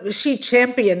 because she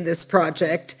championed this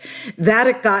project, that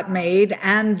it got made.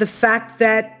 And the fact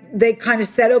that they kind of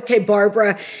said, okay,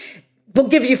 Barbara, we'll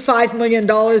give you $5 million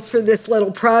for this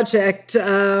little project.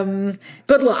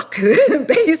 Good luck.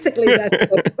 Basically, that's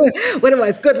what it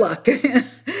was. Good luck.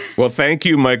 Well, thank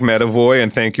you, Mike Medavoy,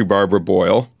 and thank you, Barbara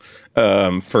Boyle.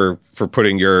 for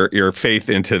putting your faith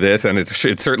into this, and it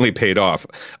certainly paid off.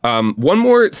 One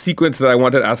more sequence that I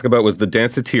wanted to ask about was the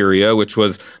Danceteria, which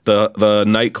was the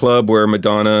nightclub where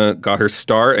Madonna got her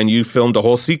start, and you filmed a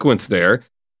whole sequence there.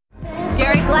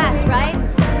 Gary Glass, right?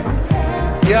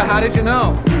 Yeah, how did you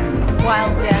know?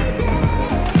 Wild guess.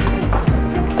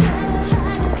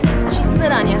 She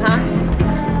split on you, huh?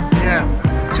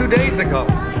 Yeah, 2 days ago.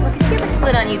 Look, has she ever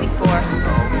split on you before?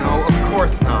 No, of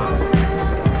course not.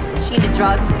 She into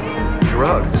drugs?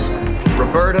 Drugs?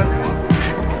 Roberta?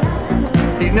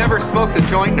 She's never smoked a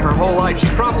joint in her whole life.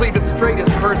 She's probably the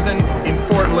straightest person in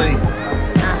Fort Lee.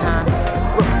 Uh-huh.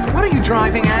 Look, what are you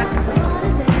driving at?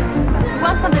 You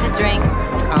want something to drink?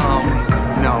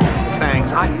 No,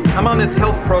 thanks. I'm on this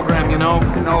health program, you know.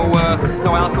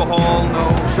 No alcohol, no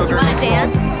sugar. You want to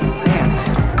dance? Dance.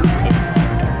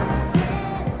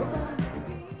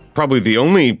 Probably the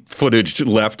only footage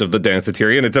left of the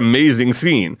Danceteria, and it's an amazing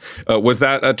scene. Was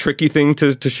that a tricky thing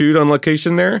to shoot on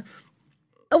location there?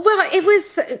 Well, it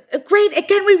was great.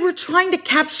 Again, we were trying to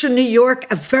capture New York,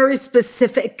 a very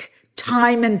specific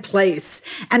time and place.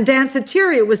 And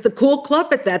Danceteria was the cool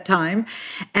club at that time.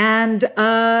 And,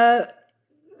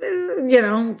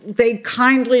 they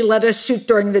kindly let us shoot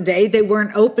during the day. They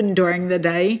weren't open during the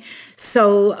day.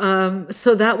 So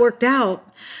that worked out.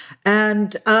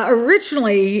 And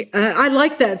originally, I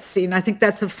like that scene. I think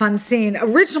that's a fun scene.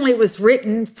 Originally, it was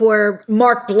written for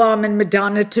Mark Blum and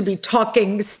Madonna to be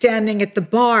talking, standing at the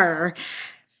bar,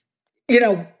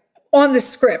 on the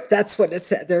script. That's what it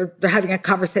said. They're having a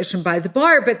conversation by the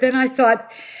bar. But then I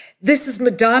thought, this is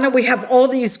Madonna. We have all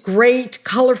these great,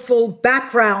 colorful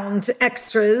background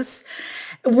extras.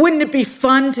 Wouldn't it be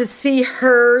fun to see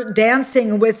her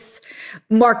dancing with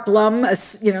Mark Blum,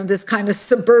 this kind of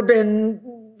suburban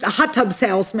hot tub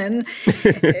salesman?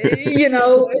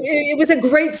 It was a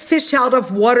great fish out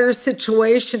of water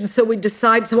situation. So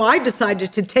I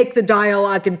decided to take the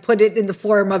dialogue and put it in the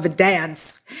form of a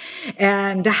dance,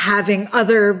 and having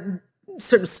other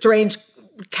sort of strange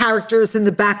characters in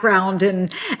the background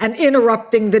and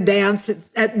interrupting the dance.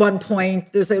 At one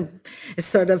point, there's a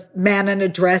sort of man in a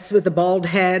dress with a bald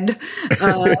head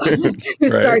who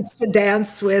starts to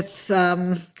dance with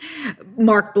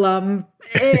Mark Blum.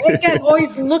 Again,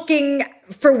 always looking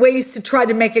for ways to try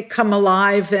to make it come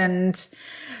alive, and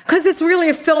because it's really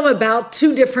a film about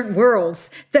two different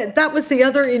worlds. That was the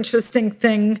other interesting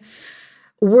thing.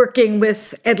 Working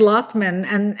with Ed Lachman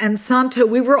and Santo,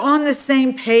 we were on the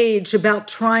same page about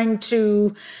trying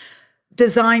to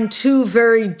design two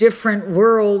very different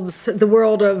worlds, the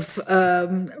world of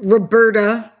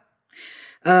Roberta,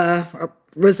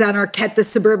 Rosanna Arquette, the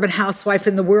suburban housewife,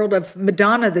 and the world of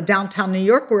Madonna, the downtown New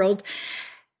York world,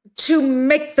 to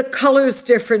make the colors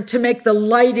different, to make the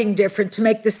lighting different, to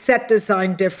make the set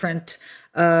design different.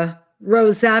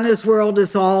 Rosanna's world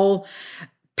is all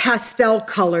pastel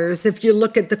colors. If you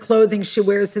look at the clothing she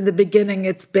wears in the beginning,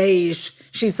 it's beige.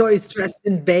 She's always dressed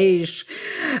in beige.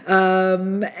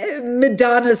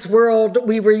 Madonna's world,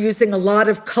 we were using a lot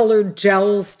of colored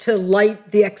gels to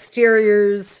light the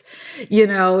exteriors.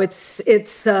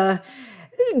 It's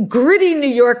gritty New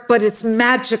York, but it's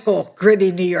magical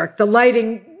gritty New York. The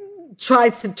lighting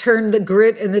tries to turn the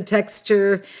grit and the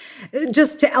texture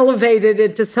just to elevate it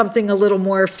into something a little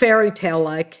more fairy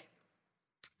tale-like.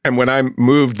 And when I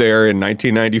moved there in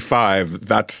 1995,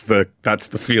 that's the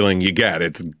feeling you get.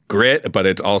 It's grit, but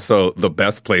it's also the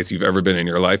best place you've ever been in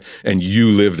your life, and you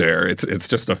live there. It's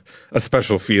just a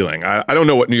special feeling. I don't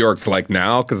know what New York's like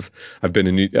now, because I've been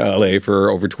in LA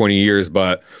for over 20 years,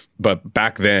 but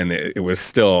back then it was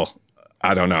still,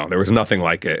 I don't know. There was nothing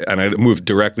like it. And I moved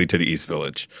directly to the East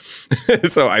Village.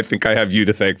 So I think I have you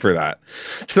to thank for that.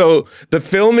 So the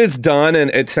film is done, and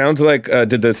it sounds like,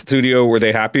 did the studio, were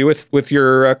they happy with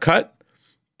your cut?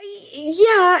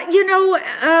 Yeah,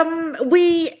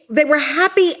 they were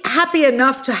happy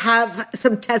enough to have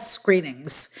some test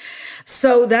screenings.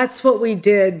 So that's what we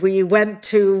did. We went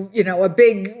to, a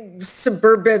big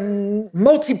suburban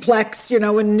multiplex,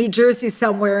 in New Jersey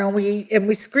somewhere, and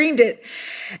we screened it.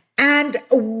 And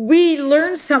we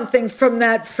learned something from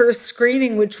that first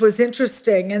screening, which was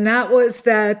interesting. And that was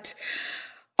that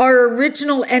our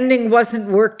original ending wasn't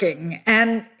working.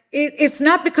 And it's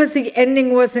not because the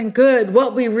ending wasn't good.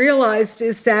 What we realized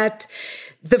is that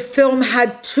the film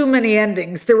had too many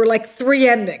endings. There were like 3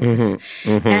 endings.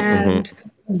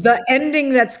 The ending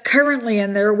that's currently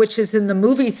in there, which is in the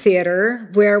movie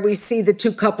theater, where we see the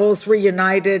two couples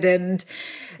reunited, and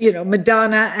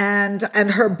Madonna and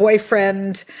her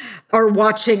boyfriend are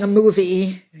watching a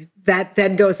movie that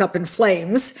then goes up in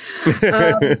flames.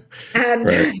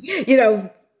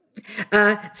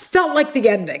 felt like the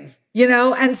ending, you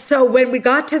know? And so when we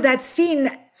got to that scene,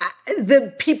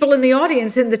 the people in the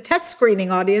audience, in the test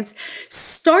screening audience,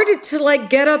 started to like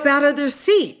get up out of their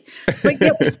seat. But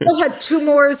yet we still had 2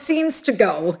 more scenes to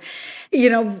go. You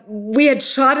know, we had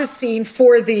shot a scene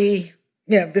for the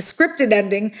scripted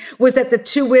ending was that the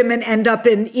 2 women end up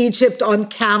in Egypt on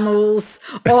camels,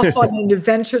 off on an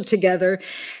adventure together.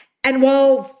 And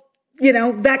while, you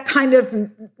know, that kind of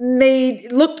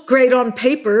looked great on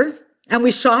paper, and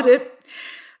we shot it.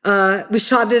 We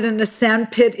shot it in a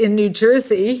sand pit in New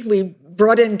Jersey. We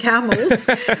brought in camels.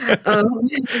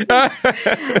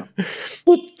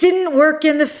 It didn't work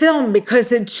in the film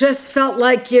because it just felt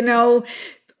like, you know,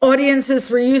 audiences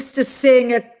were used to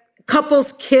seeing a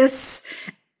couple's kiss,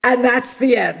 and that's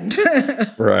the end.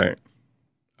 Right.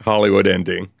 Hollywood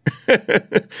ending.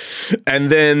 And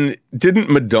then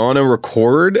didn't Madonna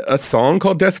record a song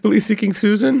called Desperately Seeking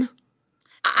Susan?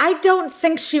 I don't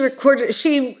think she recorded.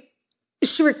 She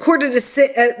recorded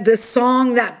the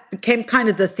song that became kind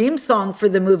of the theme song for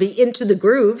the movie, Into the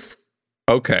Groove.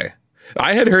 Okay.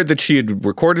 I had heard that she had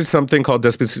recorded something called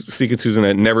Desperately Seeking Susan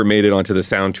and never made it onto the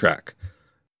soundtrack.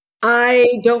 I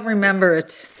don't remember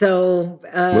it. So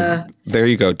well, there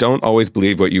you go. Don't always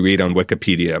believe what you read on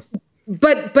Wikipedia.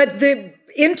 But the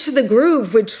Into the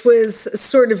Groove, which was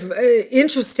sort of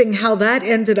interesting how that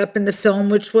ended up in the film,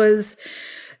 which was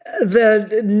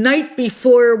the night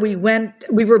before we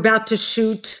were about to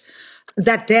shoot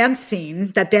that dance scene,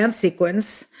 that dance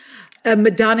sequence.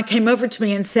 Madonna came over to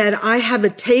me and said, I have a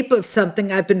tape of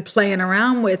something I've been playing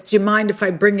around with. Do you mind if I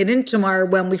bring it in tomorrow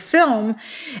when we film?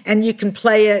 And you can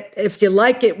play it. If you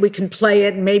like it, we can play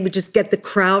it and maybe just get the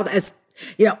crowd as,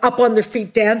 you know, up on their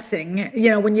feet dancing.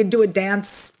 You know, when you do a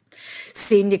dance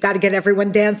scene, you got to get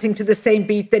everyone dancing to the same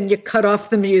beat. Then you cut off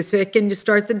the music and you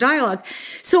start the dialogue.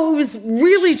 So it was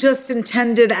really just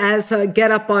intended as a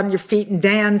get up on your feet and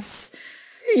dance,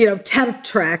 you know, temp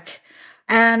track.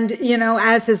 And, you know,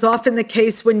 as is often the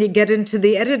case when you get into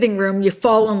the editing room, you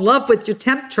fall in love with your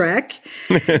temp track.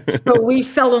 So we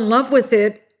fell in love with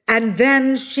it. And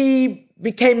then she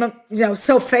became,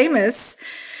 so famous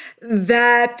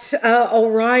that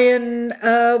Orion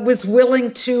was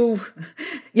willing to,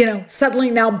 suddenly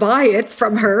now buy it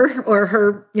from her or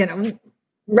her,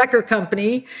 record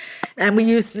company. And we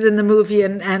used it in the movie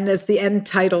and as the end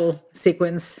title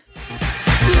sequence.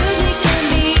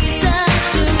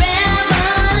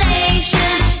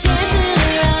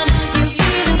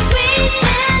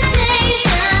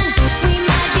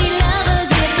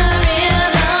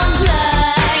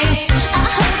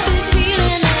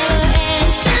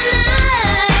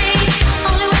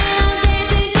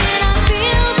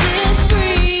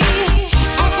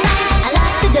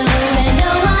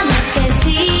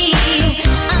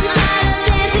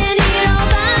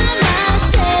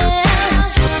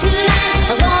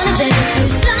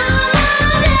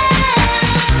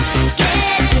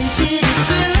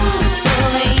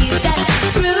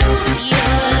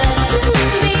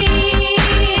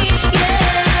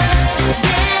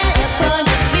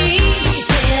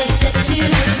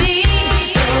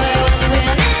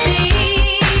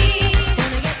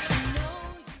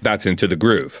 That's Into the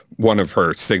Groove, one of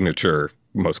her signature,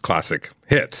 most classic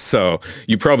hits. So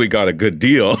you probably got a good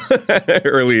deal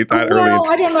early. I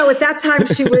don't know. At that time,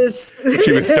 she was...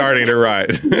 she was starting to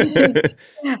rise.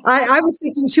 I was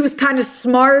thinking she was kind of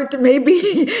smart. Maybe,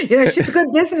 she's a good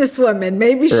businesswoman.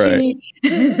 Maybe she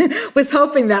was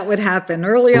hoping that would happen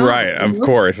early on. Right, of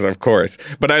course.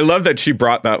 But I love that she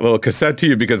brought that little cassette to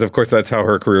you because, of course, that's how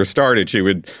her career started. She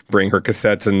would bring her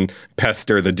cassettes and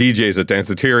pester the DJs at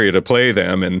Danceteria to play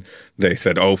them. And they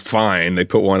said, oh, fine. They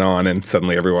put one on and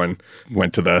suddenly everyone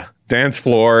went to the dance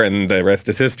floor and the rest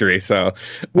is history. So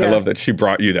I love that she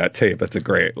brought you that tape. That's a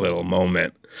great little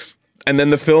moment. And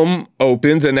then the film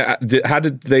opens, and how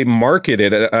did they market it?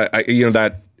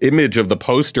 That image of the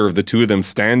poster of the two of them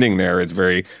standing there is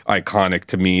very iconic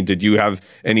to me. Did you have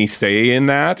any say in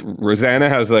that? Rosanna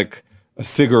has like a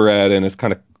cigarette and is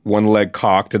kind of one leg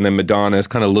cocked, and then Madonna is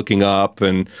kind of looking up,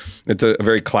 and it's a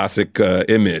very classic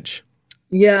image.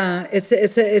 Yeah, it's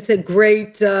a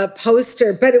great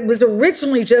poster, but it was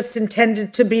originally just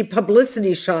intended to be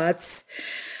publicity shots.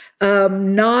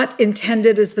 Not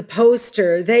intended as the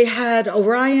poster. They had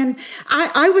Orion.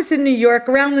 I was in New York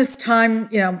around this time,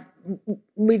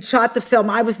 we shot the film.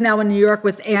 I was now in New York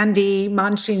with Andy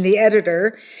Manchin, the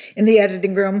editor, in the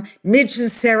editing room. Midge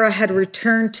and Sarah had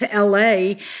returned to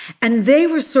LA, and they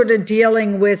were sort of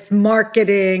dealing with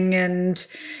marketing and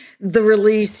the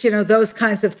release, those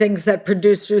kinds of things that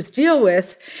producers deal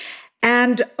with.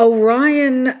 And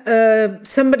Orion,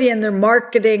 somebody in their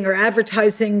marketing or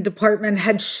advertising department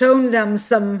had shown them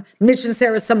Mitch and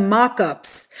Sarah, some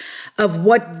mock-ups of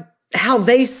how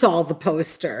they saw the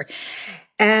poster.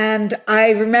 And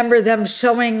I remember them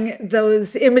showing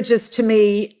those images to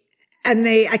me, and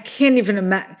I can't even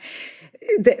imagine.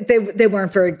 They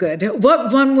weren't very good.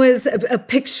 One was a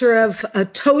picture of a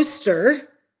toaster,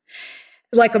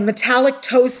 like a metallic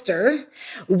toaster,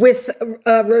 with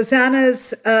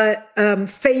Rosanna's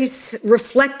face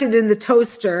reflected in the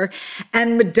toaster,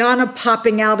 and Madonna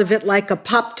popping out of it like a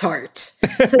Pop-Tart.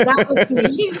 So that was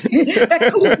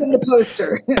that could have been the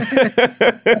poster.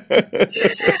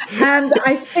 And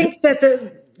I think that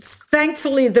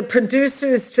thankfully the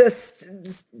producers just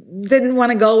didn't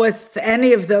want to go with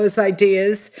any of those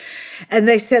ideas, and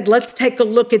they said, "Let's take a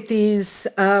look at these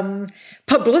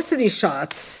publicity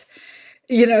shots."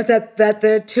 That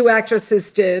the two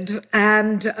actresses did.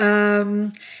 And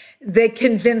they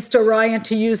convinced Orion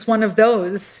to use one of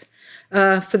those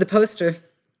for the poster.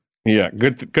 Yeah,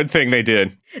 good thing they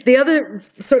did. The other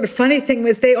sort of funny thing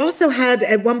was they also had,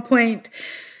 at one point,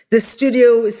 the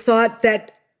studio thought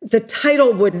that the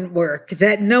title wouldn't work,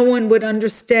 that no one would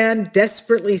understand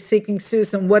Desperately Seeking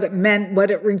Susan, what it meant,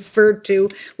 what it referred to,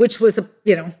 which was,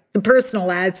 the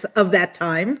personal ads of that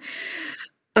time.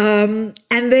 And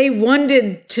they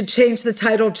wanted to change the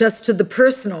title just to The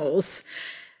Personals.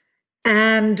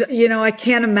 And, I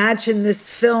can't imagine this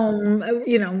film,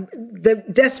 the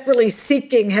Desperately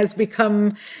Seeking has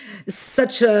become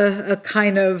such a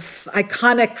kind of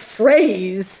iconic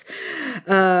phrase.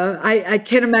 I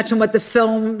can't imagine that the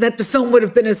film would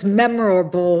have been as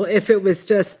memorable if it was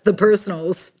just The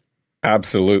Personals.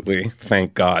 Absolutely.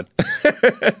 Thank God.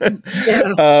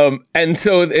 Yeah. And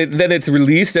so then it's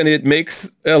released and it makes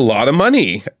a lot of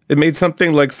money. It made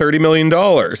something like $30 million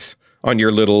on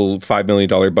your little $5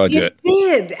 million budget.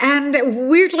 It did. And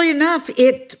weirdly enough,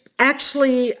 it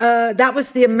actually, that was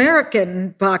the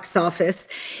American box office.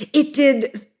 It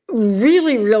did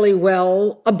really, really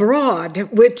well abroad,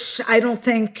 which I don't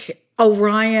think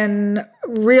Orion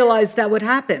realized that would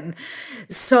happen.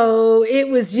 So it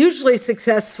was usually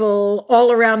successful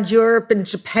all around Europe and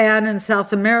Japan and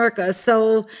South America.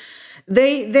 So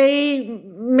they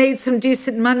made some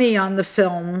decent money on the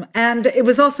film. And it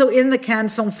was also in the Cannes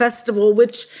Film Festival,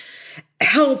 which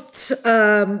helped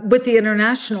with the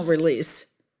international release.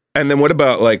 And then what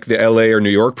about like the LA or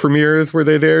New York premieres? Were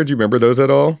they there? Do you remember those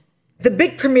at all? The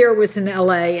big premiere was in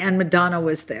LA and Madonna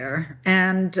was there.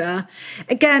 And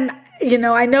again,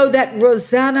 I know that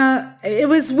Rosanna, it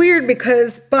was weird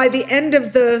because by the end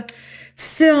of the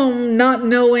film, not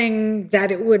knowing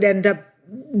that it would end up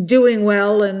doing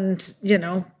well and,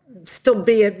 we're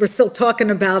still talking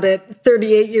about it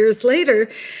 38 years later,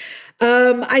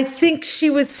 I think she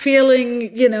was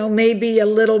feeling, maybe a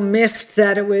little miffed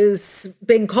that it was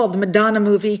being called the Madonna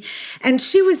movie. And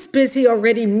she was busy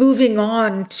already moving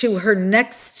on to her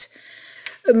next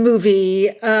movie,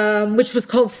 which was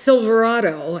called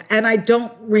Silverado. And I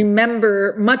don't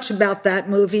remember much about that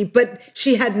movie, but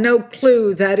she had no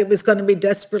clue that it was going to be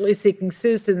Desperately Seeking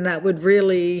Susan that would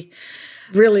really,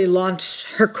 really launch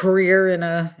her career in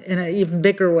a even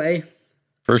bigger way.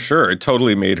 For sure. It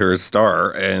totally made her a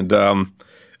star. And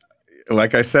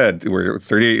like I said, we're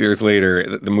 38 years later,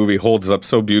 the movie holds up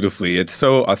so beautifully. It's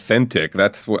so authentic.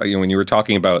 That's what, when you were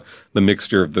talking about the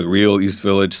mixture of the real East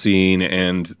Village scene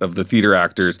and of the theater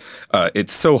actors,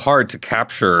 it's so hard to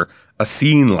capture a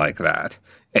scene like that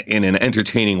in an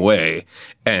entertaining way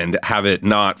and have it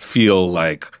not feel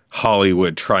like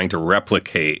Hollywood trying to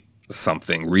replicate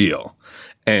something real.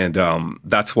 And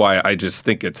that's why I just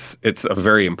think it's a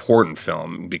very important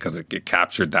film because it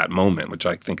captured that moment, which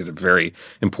I think is a very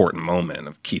important moment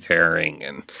of Keith Haring.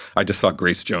 And I just saw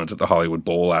Grace Jones at the Hollywood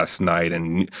Bowl last night,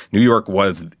 and New York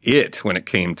was it when it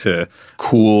came to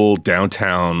cool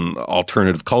downtown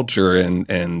alternative culture.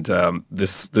 And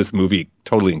this movie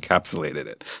totally encapsulated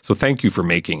it. So thank you for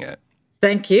making it.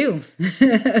 Thank you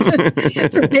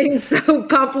for being so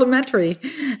complimentary.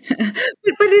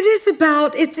 But it is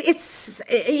about,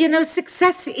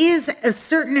 success is a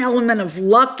certain element of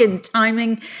luck and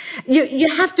timing.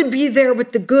 You have to be there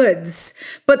with the goods,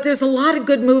 but there's a lot of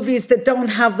good movies that don't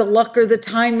have the luck or the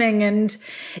timing. And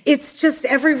it's just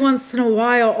every once in a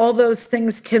while, all those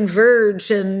things converge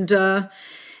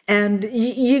and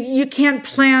you can't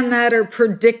plan that or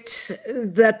predict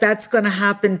that that's going to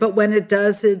happen. But when it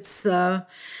does, it's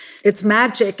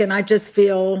magic. And I just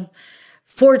feel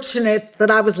fortunate that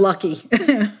I was lucky.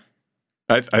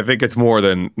 I think it's more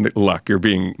than luck. You're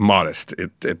being modest.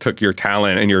 It took your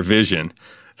talent and your vision.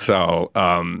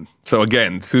 So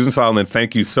again, Susan Seidelman,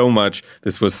 thank you so much.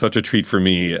 This was such a treat for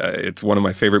me. It's one of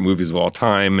my favorite movies of all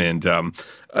time. And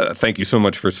thank you so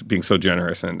much for being so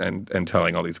generous and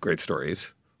telling all these great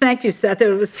stories. Thank you, Seth.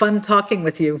 It was fun talking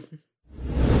with you.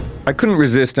 I couldn't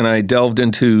resist, and I delved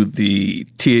into the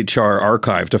THR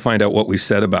archive to find out what we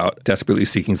said about Desperately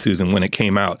Seeking Susan when it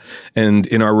came out. And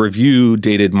in our review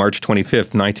dated March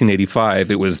 25th, 1985,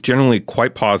 it was generally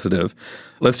quite positive.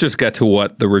 Let's just get to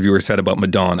what the reviewer said about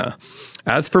Madonna.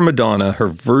 As for Madonna, her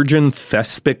virgin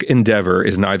thespic endeavor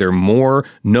is neither more,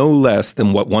 no less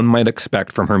than what one might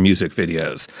expect from her music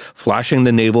videos. Flashing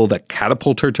the navel that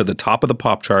catapult her to the top of the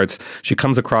pop charts, she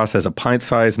comes across as a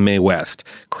pint-sized Mae West,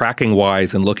 cracking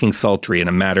wise and looking sultry in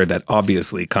a matter that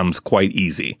obviously comes quite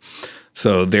easy.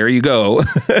 So there you go.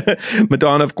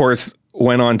 Madonna, of course,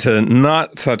 went on to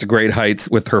not such great heights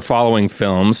with her following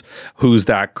films, Who's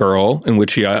That Girl?, in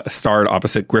which she starred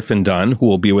opposite Griffin Dunne, who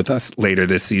will be with us later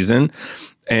this season,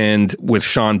 and with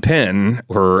Sean Penn,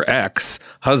 her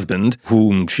ex-husband,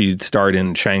 whom she starred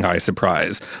in Shanghai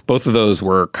Surprise. Both of those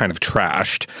were kind of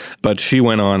trashed, but she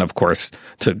went on, of course,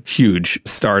 to huge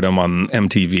stardom on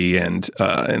MTV and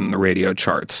in the radio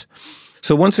charts.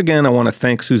 So once again, I want to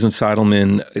thank Susan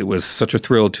Seidelman. It was such a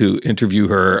thrill to interview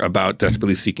her about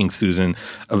Desperately Seeking Susan,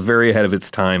 a very ahead of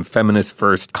its time feminist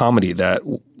first comedy that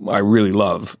I really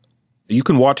love. You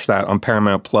can watch that on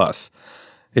Paramount Plus.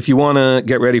 If you want to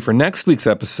get ready for next week's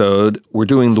episode, we're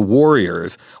doing The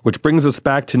Warriors, which brings us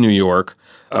back to New York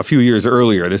a few years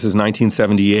earlier. This is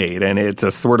 1978, and it's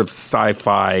a sort of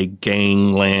sci-fi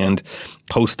gangland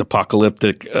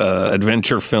post-apocalyptic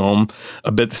adventure film,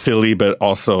 a bit silly but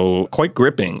also quite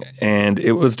gripping. And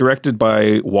it was directed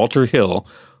by Walter Hill,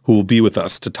 who will be with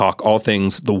us to talk all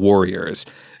things The Warriors.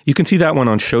 You can see that one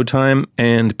on Showtime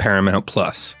and Paramount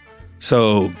Plus.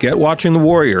 So get watching The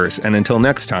Warriors, and until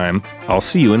next time, I'll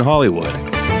see you in Hollywood.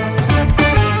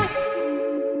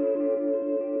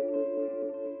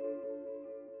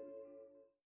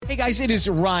 Hey guys, it is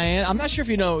Ryan. I'm not sure if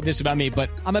you know this about me, but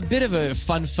I'm a bit of a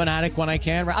fun fanatic when I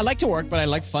can. I like to work, but I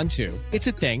like fun too. It's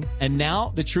a thing. And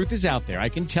now the truth is out there. I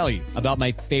can tell you about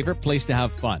my favorite place to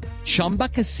have fun. Chumba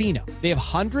Casino. They have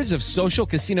hundreds of social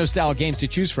casino style games to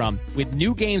choose from with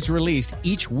new games released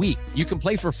each week. You can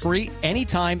play for free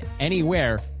anytime,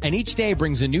 anywhere. And each day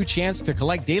brings a new chance to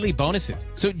collect daily bonuses.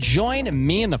 So join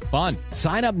me in the fun.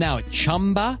 Sign up now at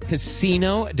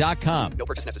ChumbaCasino.com. No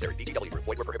purchase necessary. VGW Group.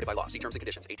 Void where prohibited by law. See terms and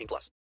conditions. 18+.